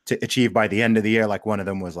to achieve by the end of the year. Like one of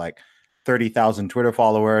them was like 30,000 Twitter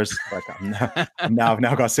followers. Like I've now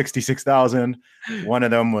got 66,000. One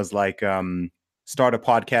of them was like start a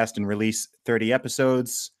podcast and release 30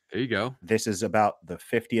 episodes. There you go. This is about the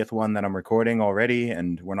 50th one that I'm recording already,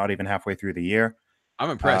 and we're not even halfway through the year.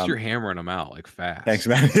 I'm impressed. You're hammering them out like fast. Thanks,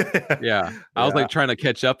 man. Yeah. I was like trying to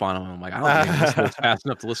catch up on them. I'm like, I don't think this was fast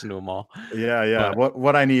enough to listen to them all. Yeah. But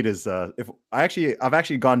what I need is I've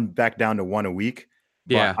actually gone back down to one a week.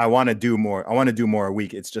 Yeah, I want to do more. I want to do more a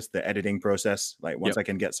week. It's just the editing process. Like once I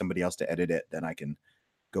can get somebody else to edit it, then I can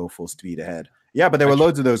go full speed ahead. Yeah, but there were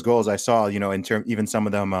loads of those goals I saw. Even some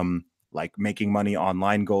of them, like making money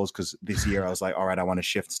online goals. Because this year I was like, all right, I want to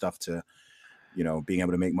shift stuff to, being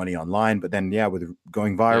able to make money online. But then, with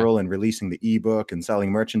going viral and releasing the ebook and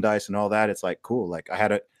selling merchandise and all that, it's like cool. Like I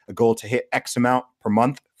had a goal to hit X amount per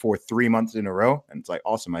month for 3 months in a row, and it's like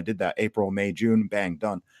awesome. I did that April, May, June, bang,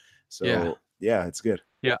 done. So. Yeah, it's good.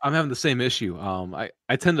 Yeah, I'm having the same issue. I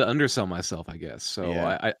tend to undersell myself, I guess. So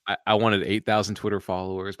Yeah. I wanted 8,000 Twitter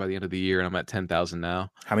followers by the end of the year, and I'm at 10,000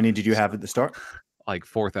 now. How many did you have at the start? Like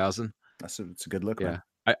 4,000. It's a good look, Yeah,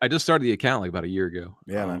 man. I just started the account like about a year ago.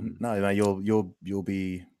 Yeah, man. No, man, you'll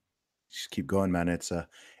be just keep going, man. It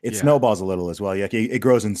Yeah, snowballs a little as well. Yeah, it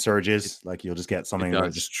grows in surges. Like you'll just get it something where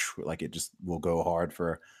it does. it just will go hard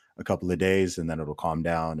for a couple of days and then it'll calm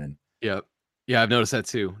down. And Yep. Yeah, I've noticed that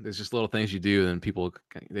too. There's just little things you do, and people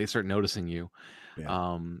they start noticing you. yeah,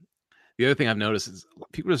 Um, the other thing I've noticed is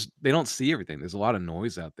people just they don't see everything. There's a lot of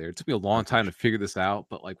noise out there. It took me a long for time to figure this out,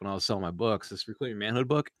 but like when I was selling my books, this Reclaim Your Manhood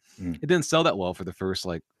book, sure. it didn't sell that well for the first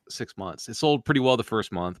like 6 months. It sold pretty well the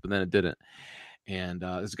first month, but then it didn't. And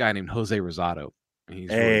there's a guy named Jose Rosado. And he's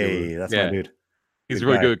really good with Hey, that's my yeah, dude. he's Good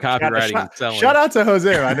really guy. good at copywriting and Shout selling. out to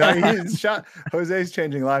Jose, man. Jose's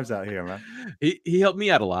changing lives out here, man. He helped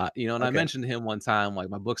me out a lot, you know, and I Okay. mentioned to him one time, like,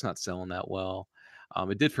 my book's not selling that well.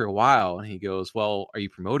 It did for a while, and he goes, "Well, are you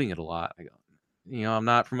promoting it a lot?" I go, "You know, I'm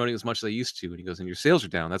not promoting as much as I used to." And he goes, "And your sales are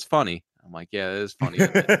down. That's funny." I'm like, "Yeah, it is funny."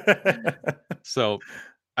 So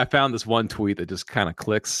I found this one tweet that just kind of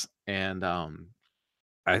clicks, and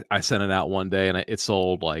I sent it out one day, and it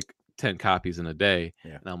sold like 10 copies in a day.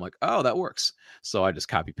 Yeah. And I'm like, "Oh, that works." So I just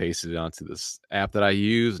copy pasted it onto this app that I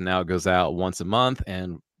use. And now it goes out once a month,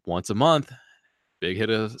 and once a month, big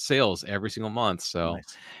hit of sales every single month. So,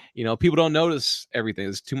 Nice. you know, people don't notice everything.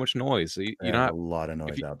 There's too much noise. So you're There's a not, lot of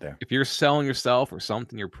noise out there. if you're selling yourself or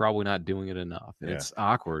something, you're probably not doing it enough. And Yeah. it's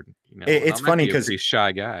awkward. You know, It's I'm funny actually a 'cause pretty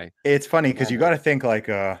shy guy. It's funny because you got Normally. to think like,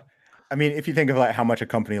 I mean, if you think of like how much a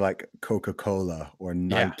company like Coca-Cola or Yeah.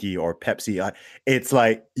 Nike or Pepsi, it's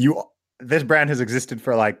like this brand has existed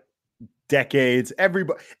for like decades.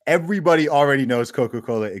 Everybody already knows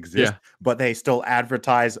Coca-Cola exists, Yeah. but they still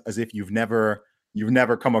advertise as if you've never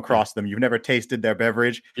come across them, you've never tasted their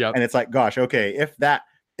beverage, Yep. and it's like, gosh, okay,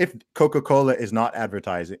 if Coca-Cola is not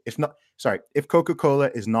advertising, if Coca-Cola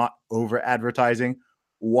is not over advertising,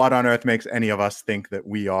 what on earth makes any of us think that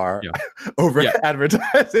we are Yeah. over Yeah.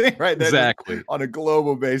 advertising, right? They're just Exactly. on a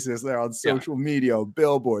global basis. They're on Yeah. social media,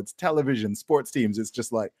 billboards, television, sports teams. It's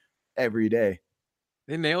just like every day.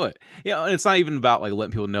 They nail it. Yeah. And it's not even about like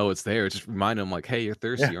letting people know it's there. It's just remind them like, "Hey, you're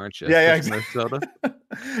thirsty, aren't you? Yeah, Get some more soda."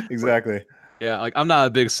 exactly. Yeah, like I'm not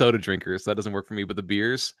a big soda drinker, so that doesn't work for me. But the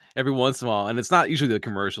beers, every once in a while, and it's not usually the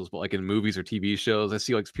commercials, but like in movies or TV shows, I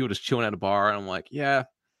see like people just chilling at a bar, and I'm like, yeah,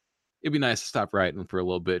 it'd be nice to stop writing for a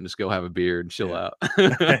little bit and just go have a beer and chill Yeah.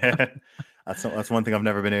 out. That's one thing I've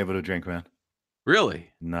never been able to drink, man. Really?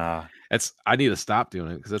 Nah. I need to stop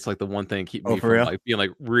doing it because that's like the one thing keep Oh, me for from real? like being like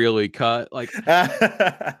really cut. Like,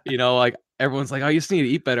 you know, like everyone's like, "Oh, you just need to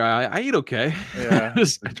eat better." I eat okay. Yeah.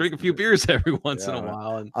 Just drink a few beers every once in Yeah, a man.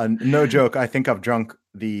 while. And No joke. I think I've drunk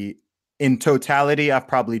in totality, I've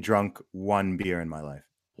probably drunk one beer in my life.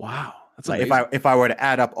 wow, that's Like amazing. if I were to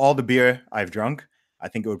add up all the beer I've drunk, I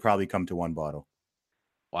think it would probably come to one bottle.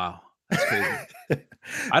 Wow, that's crazy.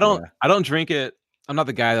 I don't drink it. I'm not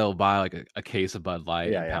the guy that'll buy like a case of Bud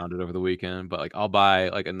Light and Yeah. pound it over the weekend, but like I'll buy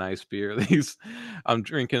like a nice beer. I'm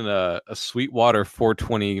drinking a Sweetwater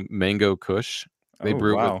 420 Mango Kush. They Oh,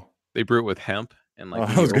 brew it with wow. they brew it with hemp, and like Oh,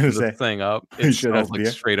 when I you was gonna open say, this thing up, you it sure that's smells like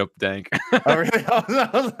beer? straight up dank. Oh, really? I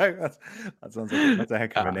was like, that sounds like that's a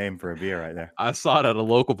heck of a name for a beer right there. I saw it at a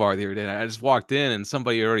local bar the other day. And I just walked in and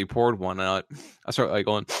somebody had already poured one, and I started like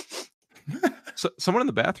going, "So, someone in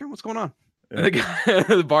the bathroom? What's going on?" And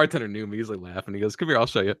the bartender knew me. He's like laughing. He goes, "Come here, I'll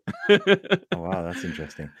show you." Oh, wow, that's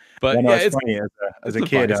interesting. But Yeah, no, yeah, it's funny. As a it's a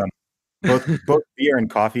kid, vice. both beer and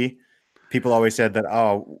coffee, people always said that,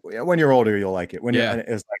 oh, when you're older, you'll like it. Yeah. And it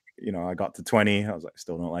was like, you know, I got to 20, I was like,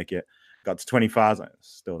 still don't like it. Got to 25, I was like,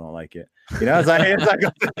 still don't like it. You know,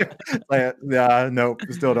 no,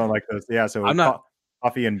 still don't like those. Yeah, so I'm not.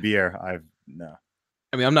 coffee and beer, no.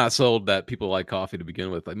 I mean, I'm not sold that people like coffee to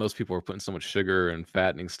begin with. Like most people are putting so much sugar and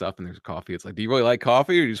fattening stuff in their coffee. It's like, do you really like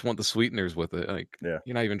coffee, or you just want the sweeteners with it? Like, Yeah.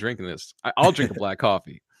 you're not even drinking this. I'll drink a black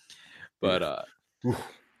coffee, but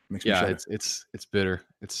Makes me yeah, shudder. it's bitter.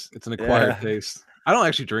 It's an acquired Yeah. taste. I don't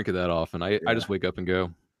actually drink it that often. I Yeah. just wake up and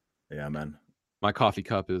go. Yeah, man. My coffee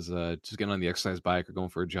cup is just getting on the exercise bike or going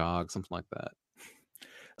for a jog, something like that.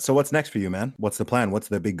 So what's next for you, man? What's the plan? What's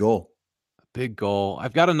the big goal? Big goal.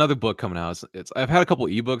 I've got another book coming out. I've had a couple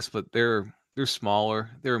ebooks, but they're smaller.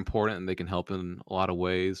 They're important and they can help in a lot of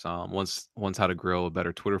ways. One's how to grow a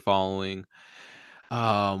better Twitter following.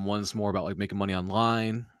 One's more about like making money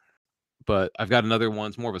online. But I've got another one.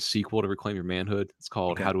 It's more of a sequel to Reclaim Your Manhood. It's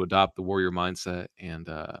called Okay. How to Adopt the Warrior Mindset, and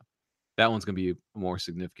that one's gonna be more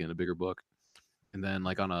significant, a bigger book. And then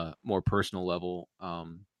like on a more personal level,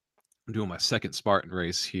 I'm doing my second Spartan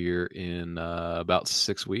race here in about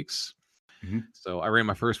 6 weeks. Mhm. So I ran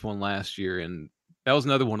my first one last year, and that was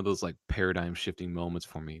another one of those like paradigm shifting moments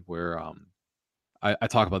for me where I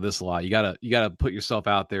talk about this a lot. You gotta put yourself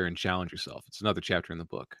out there and challenge yourself. It's another chapter in the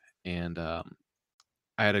book. And I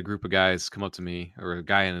had a group of guys come up to me, or a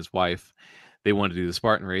guy and his wife. They wanted to do the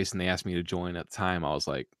Spartan race, and they asked me to join. At the time, I was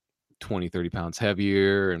like 20, 30 pounds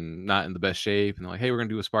heavier and not in the best shape. And they're like, "Hey, we're gonna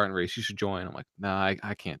do a Spartan race. You should join." I'm like, "Nah,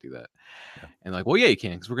 I can't do that." Yeah. And like, "Well, yeah, you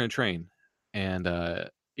can, because we're gonna train." And I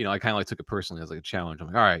kind of like took it personally as like a challenge. I'm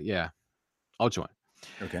like, "All right, yeah, I'll join."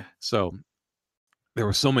 Okay. So there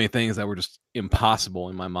were so many things that were just impossible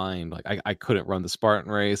in my mind. Like I couldn't run the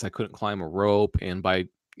Spartan race. I couldn't climb a rope. And by,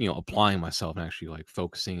 applying myself and actually like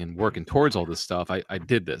focusing and working towards all this stuff, I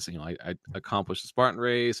did this. I accomplished the Spartan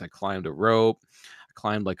race. I climbed a rope. I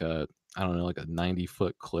climbed like I don't know, like a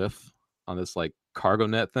 90-foot cliff on this like cargo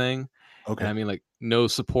net thing. And Okay. I mean, like no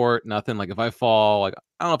support, nothing. Like if I fall, like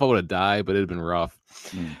I don't know if I would have died, but it'd been rough.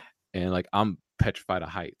 Mm. And like I'm petrified of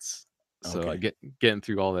heights. So Okay. getting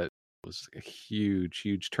through all that was a huge,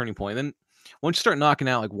 huge turning point. And then once you start knocking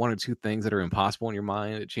out like one or two things that are impossible in your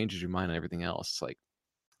mind, it changes your mind on everything else. It's like,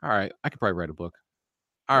 all right, I could probably write a book.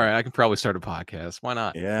 All Yeah. right, I can probably start a podcast. Why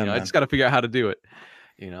not? Yeah, I man. just got to figure out how to do it.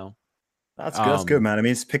 You know, That's good. That's good, um, man. I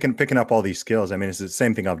mean, it's picking up all these skills. I mean, it's the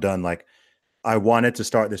same thing I've done. Like, I wanted to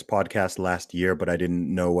start this podcast last year, but I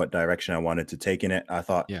didn't know what direction I wanted to take in it. I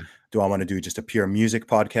thought, yeah, do I want to do just a pure music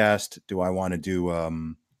podcast? Do I want to do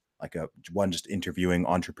like a one just interviewing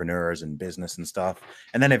entrepreneurs and business and stuff?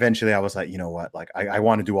 And then eventually I was like, you know what? Like I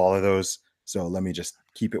want to do all of those. So let me just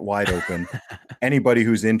keep it wide open. Anybody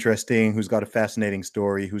who's interesting, who's got a fascinating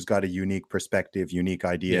story, who's got a unique perspective, unique yeah,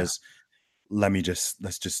 ideas,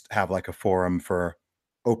 let's just have like a forum for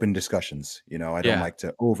open discussions. I don't yeah. like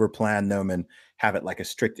to over plan them and have it like a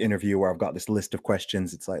strict interview where I've got this list of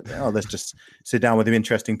questions. It's like, oh, let's just sit down with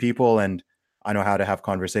interesting people, and I know how to have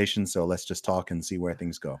conversations, so let's just talk and see where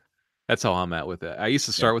things go. That's how I'm at with it. I used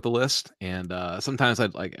to Yeah. start with a list, and sometimes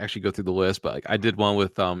I'd like actually go through the list. But like I did one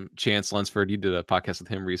with Chance Lunsford. You did a podcast with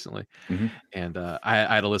him recently, Mhm. and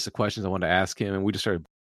I had a list of questions I wanted to ask him, and we just started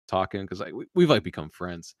talking because like we've like become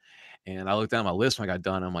friends. And I looked down my list when I got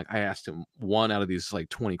done. I'm like, I asked him one out of these like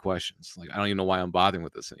 20 questions. Like I don't even know why I'm bothering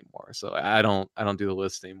with this anymore. So I don't do the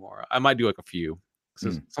list anymore. I might do like a few. So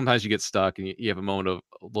Mm. sometimes you get stuck and you have a moment of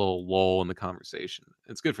a little lull in the conversation.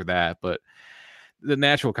 It's good for that, but the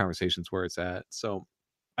natural conversations where it's at. So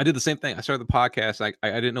I did the same thing. I started the podcast. I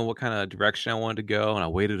didn't know what kind of direction I wanted to go, and I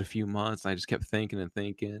waited a few months. And I just kept thinking and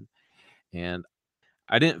thinking, and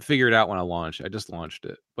I didn't figure it out when I launched. I just launched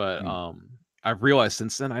it, but Mm. I've realized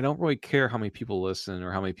since then I don't really care how many people listen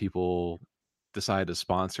or how many people decide to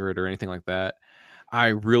sponsor it or anything like that. I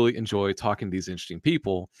really enjoy talking to these interesting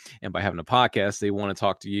people, and by having a podcast, they want to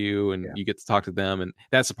talk to you, and Yeah. you get to talk to them, and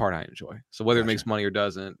that's the part I enjoy. So whether it Gotcha. makes money or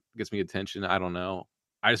doesn't, gets me attention, I don't know.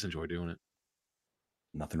 I just enjoy doing it.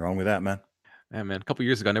 Nothing wrong with that, man. Yeah, man. A couple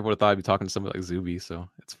years ago, I never would have thought I'd be talking to somebody like Zuby, so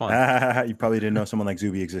it's fun. You probably didn't know someone like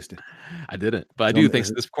Zuby existed. I didn't, but I So, do thanks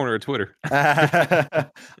to this corner of Twitter.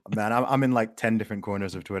 man, I'm in like 10 different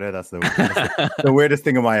corners of Twitter. That's the weirdest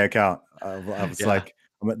thing on my account. I was Yeah. like,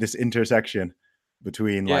 I'm at this intersection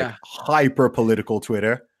between like Yeah. hyper political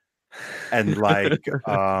Twitter and like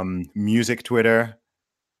music Twitter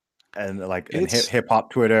and like and It's hip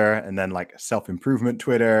hop Twitter, and then like self-improvement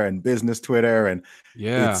Twitter and business Twitter. And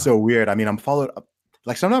yeah. it's so weird. I mean, I'm followed,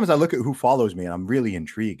 like sometimes I look at who follows me and I'm really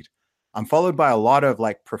intrigued. I'm followed by a lot of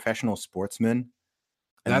like professional sportsmen,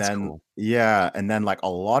 and That's then cool. and then like a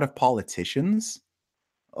lot of politicians.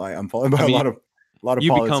 Like I'm followed by I a mean, lot of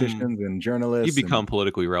you become politicians and you journalists and become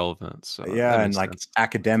politically relevant, so that yeah, and makes like sense.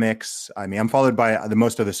 academics. I mean, I'm followed by the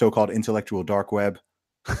most of the so-called intellectual dark web.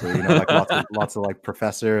 So like lots of like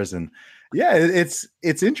professors, and yeah, it's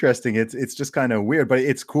interesting. It's just kind of weird, but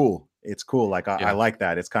it's cool. It's cool. Like I Yeah, like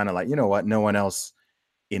that. It's kind of like, you know what? No one else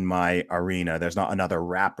in my arena. There's not another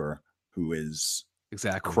rapper who is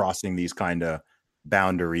exactly. crossing these kind of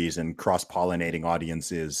boundaries and cross-pollinating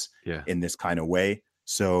audiences Yeah. in this kind of way.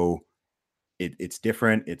 So it's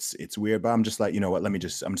different. It's weird, but I'm just like, you know what? I'm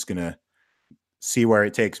just gonna see where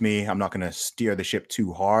it takes me. I'm not gonna steer the ship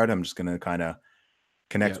too hard. I'm just gonna kind of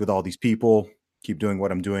connect Yep. with all these people, keep doing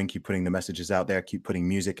what I'm doing, keep putting the messages out there, keep putting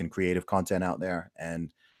music and creative content out there,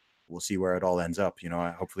 and we'll see where it all ends up.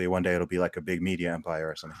 Hopefully one day it'll be like a big media empire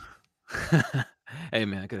or something. Hey,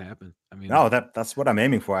 man, it could happen. I mean, No, that's what I'm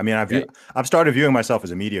aiming for. I mean, yeah, I've started viewing myself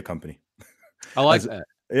as a media company. I like As that.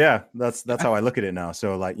 yeah, that's I how I look at it now.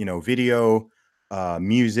 So like, video,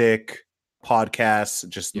 music, podcasts,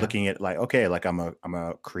 just yeah, looking at like, okay, like I'm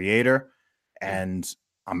a creator, yeah, and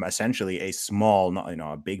I'm essentially a small, not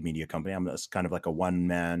a big media company. I'm just kind of like a one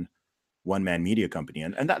man one-man media company.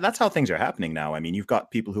 And that's how things are happening now. I mean, you've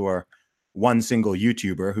got people who are one single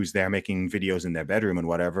YouTuber who's there making videos in their bedroom and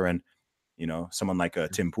whatever. And, you know, someone like a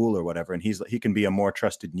Tim Pool or whatever, and he can be a more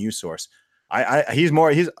trusted news source.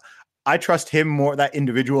 I trust him more, that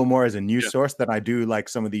individual more as a news source than I do like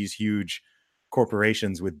some of these huge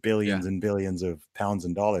corporations with billions and billions of pounds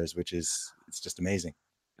and dollars, it's just amazing.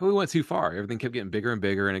 We went too far. Everything kept getting bigger and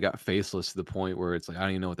bigger, and it got faceless to the point where it's like, I don't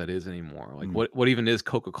even know what that is anymore. Like, what even is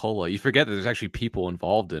Coca-Cola? You forget that there's actually people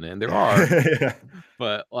involved in it, and there are.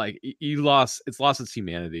 But like, it's lost its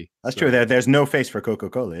humanity. That's true. There's no face for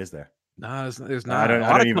Coca-Cola, is there? No, there's not.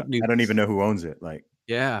 I don't even know who owns it. Like,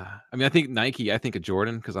 yeah, I mean, I think Nike. I think of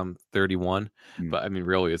Jordan because I'm 31. But I mean,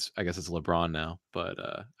 really, I guess it's LeBron now. But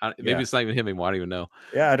maybe it's not even him anymore. I don't even know.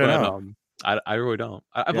 Yeah, I don't know. I really don't.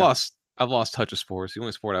 I've lost touch of sports. The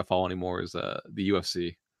only sport I follow anymore is the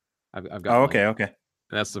UFC. I've got. Oh, okay. And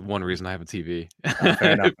that's the one reason I have a TV.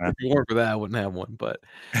 Fair enough, man. If it weren't for that, I wouldn't have one. But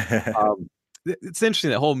it's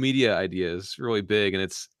interesting. That whole media idea is really big,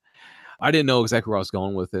 and I didn't know exactly where I was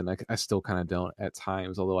going with it, and I still kind of don't at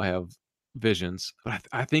times, although I have visions. But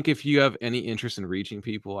I think if you have any interest in reaching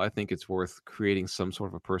people, I think it's worth creating some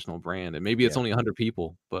sort of a personal brand. And maybe it's only 100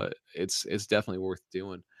 people, but it's definitely worth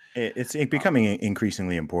doing. It's becoming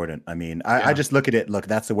increasingly important. I mean, I just look at it. Look,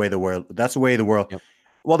 that's the way the world. Yep.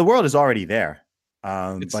 Well, the world is already there,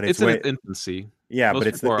 but it's in its infancy. Yeah, most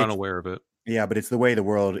but people are unaware of it. Yeah, but it's the way the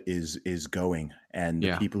world is going, and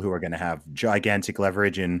the people who are going to have gigantic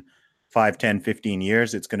leverage in 5, 10, 15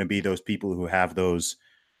 years, it's going to be those people who have those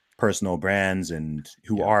personal brands and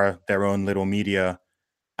who are their own little media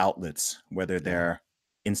outlets, whether they're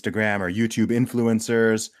Instagram or YouTube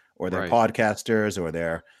influencers, or they're podcasters, or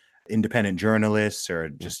they're independent journalists, or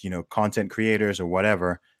just, content creators or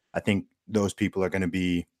whatever. I think those people are going to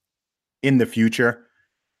be in the future.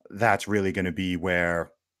 That's really going to be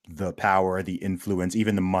where the power, the influence,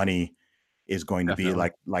 even the money is going to be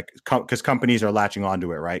because companies are latching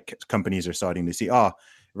onto it, right? Companies are starting to see,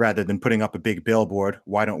 rather than putting up a big billboard,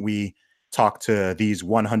 why don't we talk to these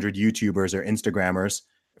 100 YouTubers or Instagrammers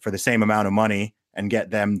for the same amount of money and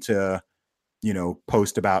get them to,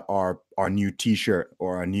 post about our new t-shirt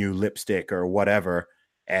or our new lipstick or whatever.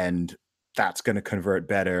 And that's going to convert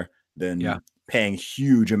better than paying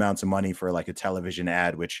huge amounts of money for like a television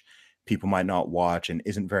ad, which people might not watch and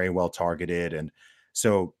isn't very well targeted. And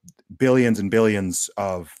so billions and billions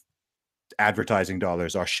of advertising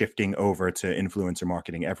dollars are shifting over to influencer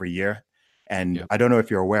marketing every year. And I don't know if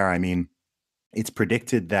you're aware, I mean, it's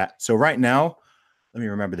predicted that. So right now, let me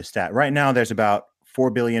remember the stat. Right now, there's about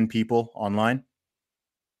 4 billion people online.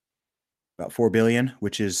 About 4 billion,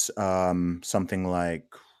 which is something like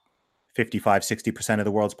 55-60% of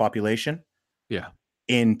the world's population. Yeah.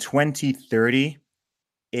 In 2030,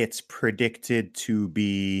 it's predicted to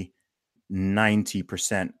be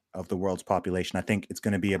 90% of the world's population. I think it's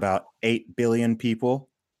going to be about 8 billion people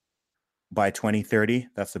by 2030.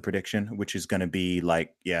 That's the prediction, which is going to be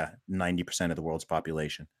 90% of the world's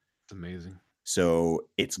population. It's amazing. So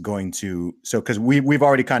it's going to, because we've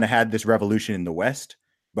already kind of had this revolution in the West,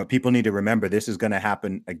 but people need to remember this is going to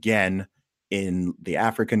happen again in the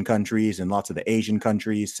African countries and lots of the Asian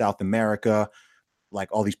countries, South America, like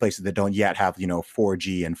all these places that don't yet have,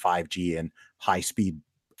 4G and 5G and high speed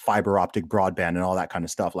fiber optic broadband and all that kind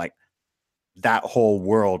of stuff. Like that whole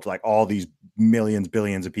world, like all these millions,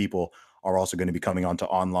 billions of people are also going to be coming onto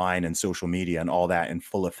online and social media and all that in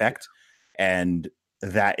full effect. And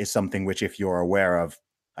that is something which, if you're aware of,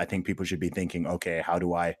 I think people should be thinking, okay, how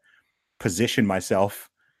do I position myself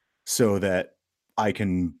so that I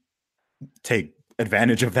can take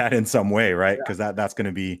advantage of that in some way, right? Because that's going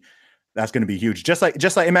to be huge. Just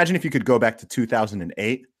like imagine if you could go back to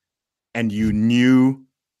 2008 and you knew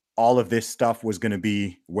all of this stuff was going to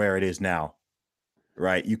be where it is now,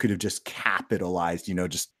 right? You could have just capitalized, done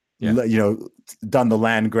the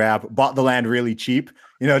land grab, bought the land really cheap,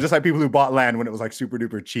 just like people who bought land when it was like super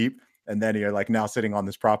duper cheap. And then you're like now sitting on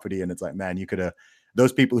this property and it's like, man, you could have,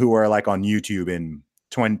 those people who were like on YouTube in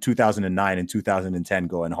 2009 and 2010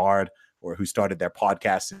 going hard, or who started their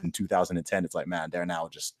podcasts in 2010, it's like, man, they're now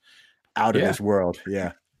just out of this world.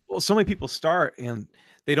 Yeah. Well, so many people start and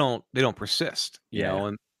they don't persist, you know,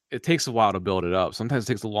 and it takes a while to build it up. Sometimes it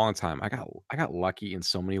takes a long time. I got lucky in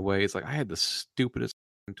so many ways. Like I had the stupidest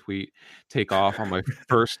tweet take off on my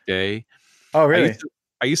first day. Oh, really?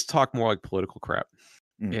 I used to talk more like political crap.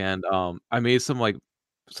 And I made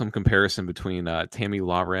some comparison between Tammy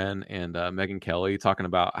Lauren and Megyn Kelly, talking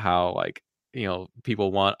about how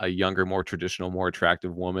people want a younger, more traditional, more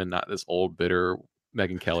attractive woman, not this old, bitter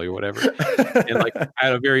Megyn Kelly or whatever. And like I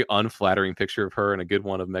had a very unflattering picture of her and a good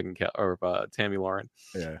one of Megyn Kelly or Tammy Lauren.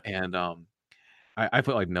 Yeah. And I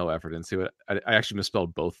put like no effort into it. I actually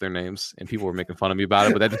misspelled both their names, and people were making fun of me about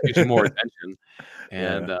it. But that just gives you more attention.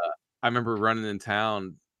 And I remember running in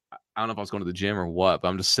town. I don't know if I was going to the gym or what, but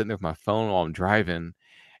I'm just sitting there with my phone while I'm driving,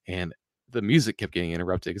 and the music kept getting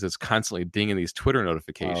interrupted because it's constantly dinging these Twitter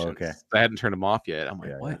notifications. Oh, okay. I hadn't turned them off yet. I'm like,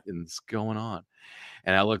 Yeah, what is going on?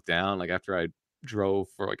 And I looked down, like after I drove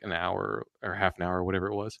for like an hour or half an hour or whatever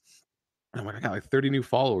it was. And I'm like, I got like 30 new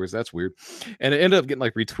followers. That's weird. And it ended up getting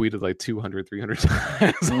like retweeted like 200, 300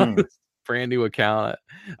 times on this brand new account.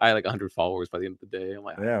 I had like 100 followers by the end of the day. I'm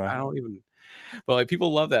like, I don't even, but like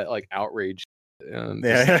people love that like outrage and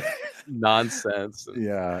nonsense.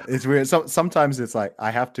 Yeah, it's weird. So sometimes it's like I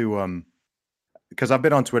have to because I've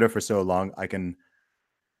been on Twitter for so long, I can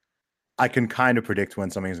kind of predict when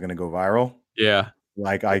something's going to go viral. Yeah,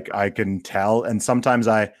 like I can tell, and sometimes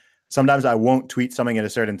I won't tweet something at a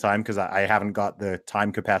certain time because I haven't got the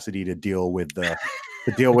time capacity to deal with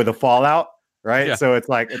the fallout. Right. Yeah. So it's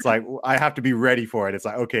like I have to be ready for it. It's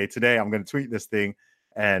like, okay, today I'm going to tweet this thing,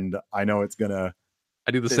 and I know it's gonna.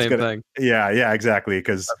 I do the same thing. Yeah, exactly.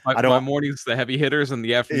 Because my mornings the heavy hitters, and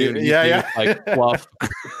the afternoon. Like fluff.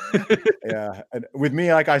 Yeah, and with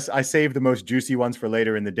me, like I save the most juicy ones for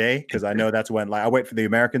later in the day because I know that's when like I wait for the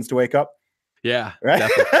Americans to wake up. Yeah, right.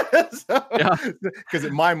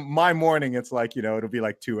 Because my morning, it's like it'll be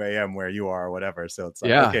like 2 a.m. where you are or whatever. So it's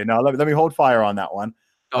like okay, now let me hold fire on that one.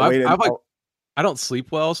 I don't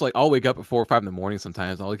sleep well, so like I'll wake up at 4 or 5 in the morning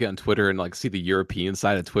sometimes. I'll get on Twitter and like see the European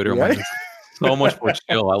side of Twitter. I'm like, so much more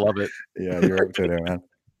chill. I love it. Yeah, Europe Twitter, man.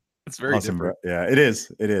 It's very awesome, different. Bro. Yeah, it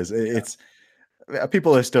is. It's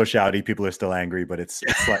people are still shouty, people are still angry, but it's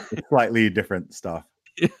slightly different stuff.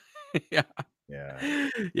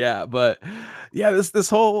 Yeah, but this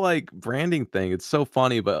whole like branding thing, it's so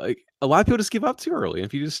funny, but like a lot of people just give up too early. And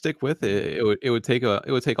if you just stick with it, it would take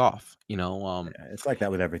off. It's like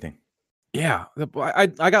that with everything. Yeah,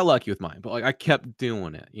 I got lucky with mine, but like I kept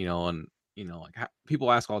doing it, and like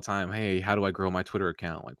people ask all the time, hey, how do I grow my Twitter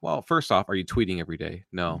account? Like, well, first off, are you tweeting every day?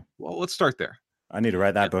 No. Well, let's start there. I need to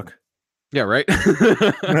write that book. Yeah, right.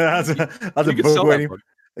 that's a book waiting.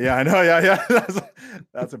 Yeah, I know. Yeah.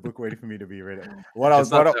 That's a book waiting for me to be written. It's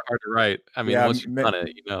not that hard to write. I mean, once you've done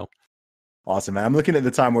it, Awesome, man. I'm looking at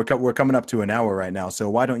the time. We're coming up to an hour right now. So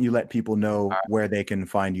why don't you let people know where they can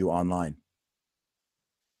find you online?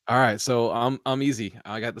 All right, so I'm easy.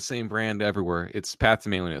 I got the same brand everywhere. It's Path to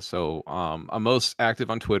Manliness. So I'm most active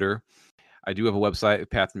on Twitter. I do have a website,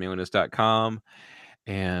 pathtomanliness.com,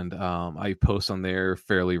 and I post on there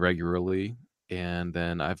fairly regularly. And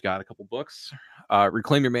then I've got a couple books.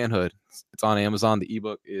 Reclaim Your Manhood. It's on Amazon. The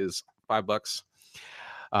ebook is $5.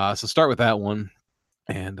 So start with that one.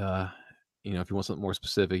 And if you want something more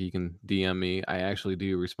specific, you can DM me. I actually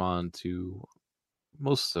do respond to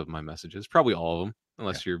most of my messages, probably all of them.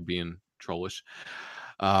 Unless you're being trollish,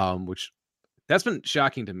 which that's been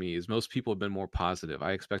shocking to me. Is most people have been more positive.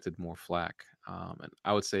 I expected more flack, and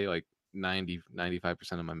I would say like 95%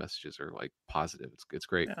 of my messages are like positive. It's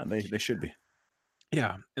great. Yeah, they should be.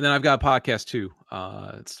 Yeah, and then I've got a podcast too.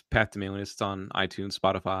 It's Path to Manliness. It's on iTunes,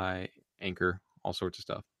 Spotify, Anchor, all sorts of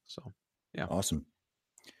stuff. So yeah, awesome.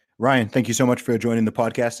 Ryan, thank you so much for joining the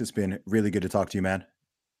podcast. It's been really good to talk to you, man.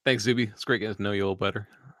 Thanks, Zuby. It's great getting to know you a little better.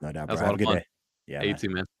 No doubt, bro. Have a good day. Yeah, you too,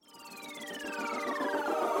 man.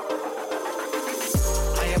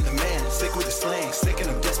 I am the man, sick with the slang, sick and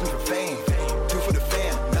I'm destined for fame. Do for the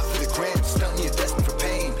fam, not for the gram, stunting you're destined for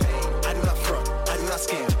pain. I do not front, I do not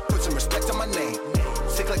scam, put some respect on my name.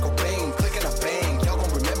 Sick like Cobain, click and I bang, y'all gon'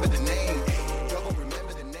 remember the name.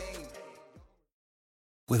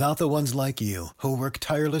 Without the ones like you, who work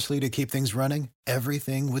tirelessly to keep things running,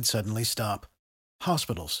 everything would suddenly stop.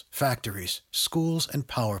 Hospitals, factories, schools, and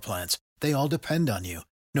power plants, they all depend on you.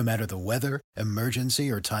 No matter the weather,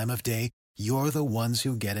 emergency, or time of day, you're the ones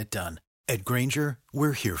who get it done. At Grainger,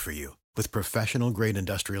 we're here for you with professional-grade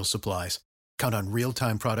industrial supplies. Count on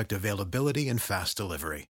real-time product availability and fast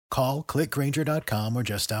delivery. Call, clickgrainger.com, or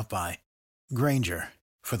just stop by. Grainger,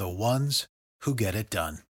 for the ones who get it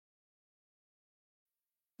done.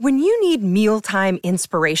 When you need mealtime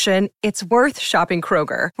inspiration, it's worth shopping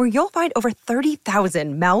Kroger, where you'll find over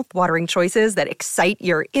 30,000 mouth-watering choices that excite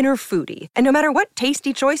your inner foodie. And no matter what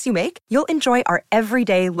tasty choice you make, you'll enjoy our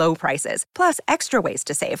everyday low prices, plus extra ways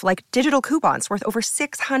to save, like digital coupons worth over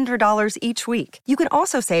 $600 each week. You can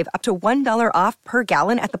also save up to $1 off per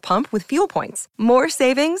gallon at the pump with fuel points. More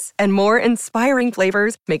savings and more inspiring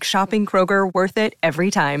flavors make shopping Kroger worth it every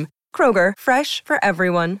time. Kroger, fresh for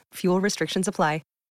everyone. Fuel restrictions apply.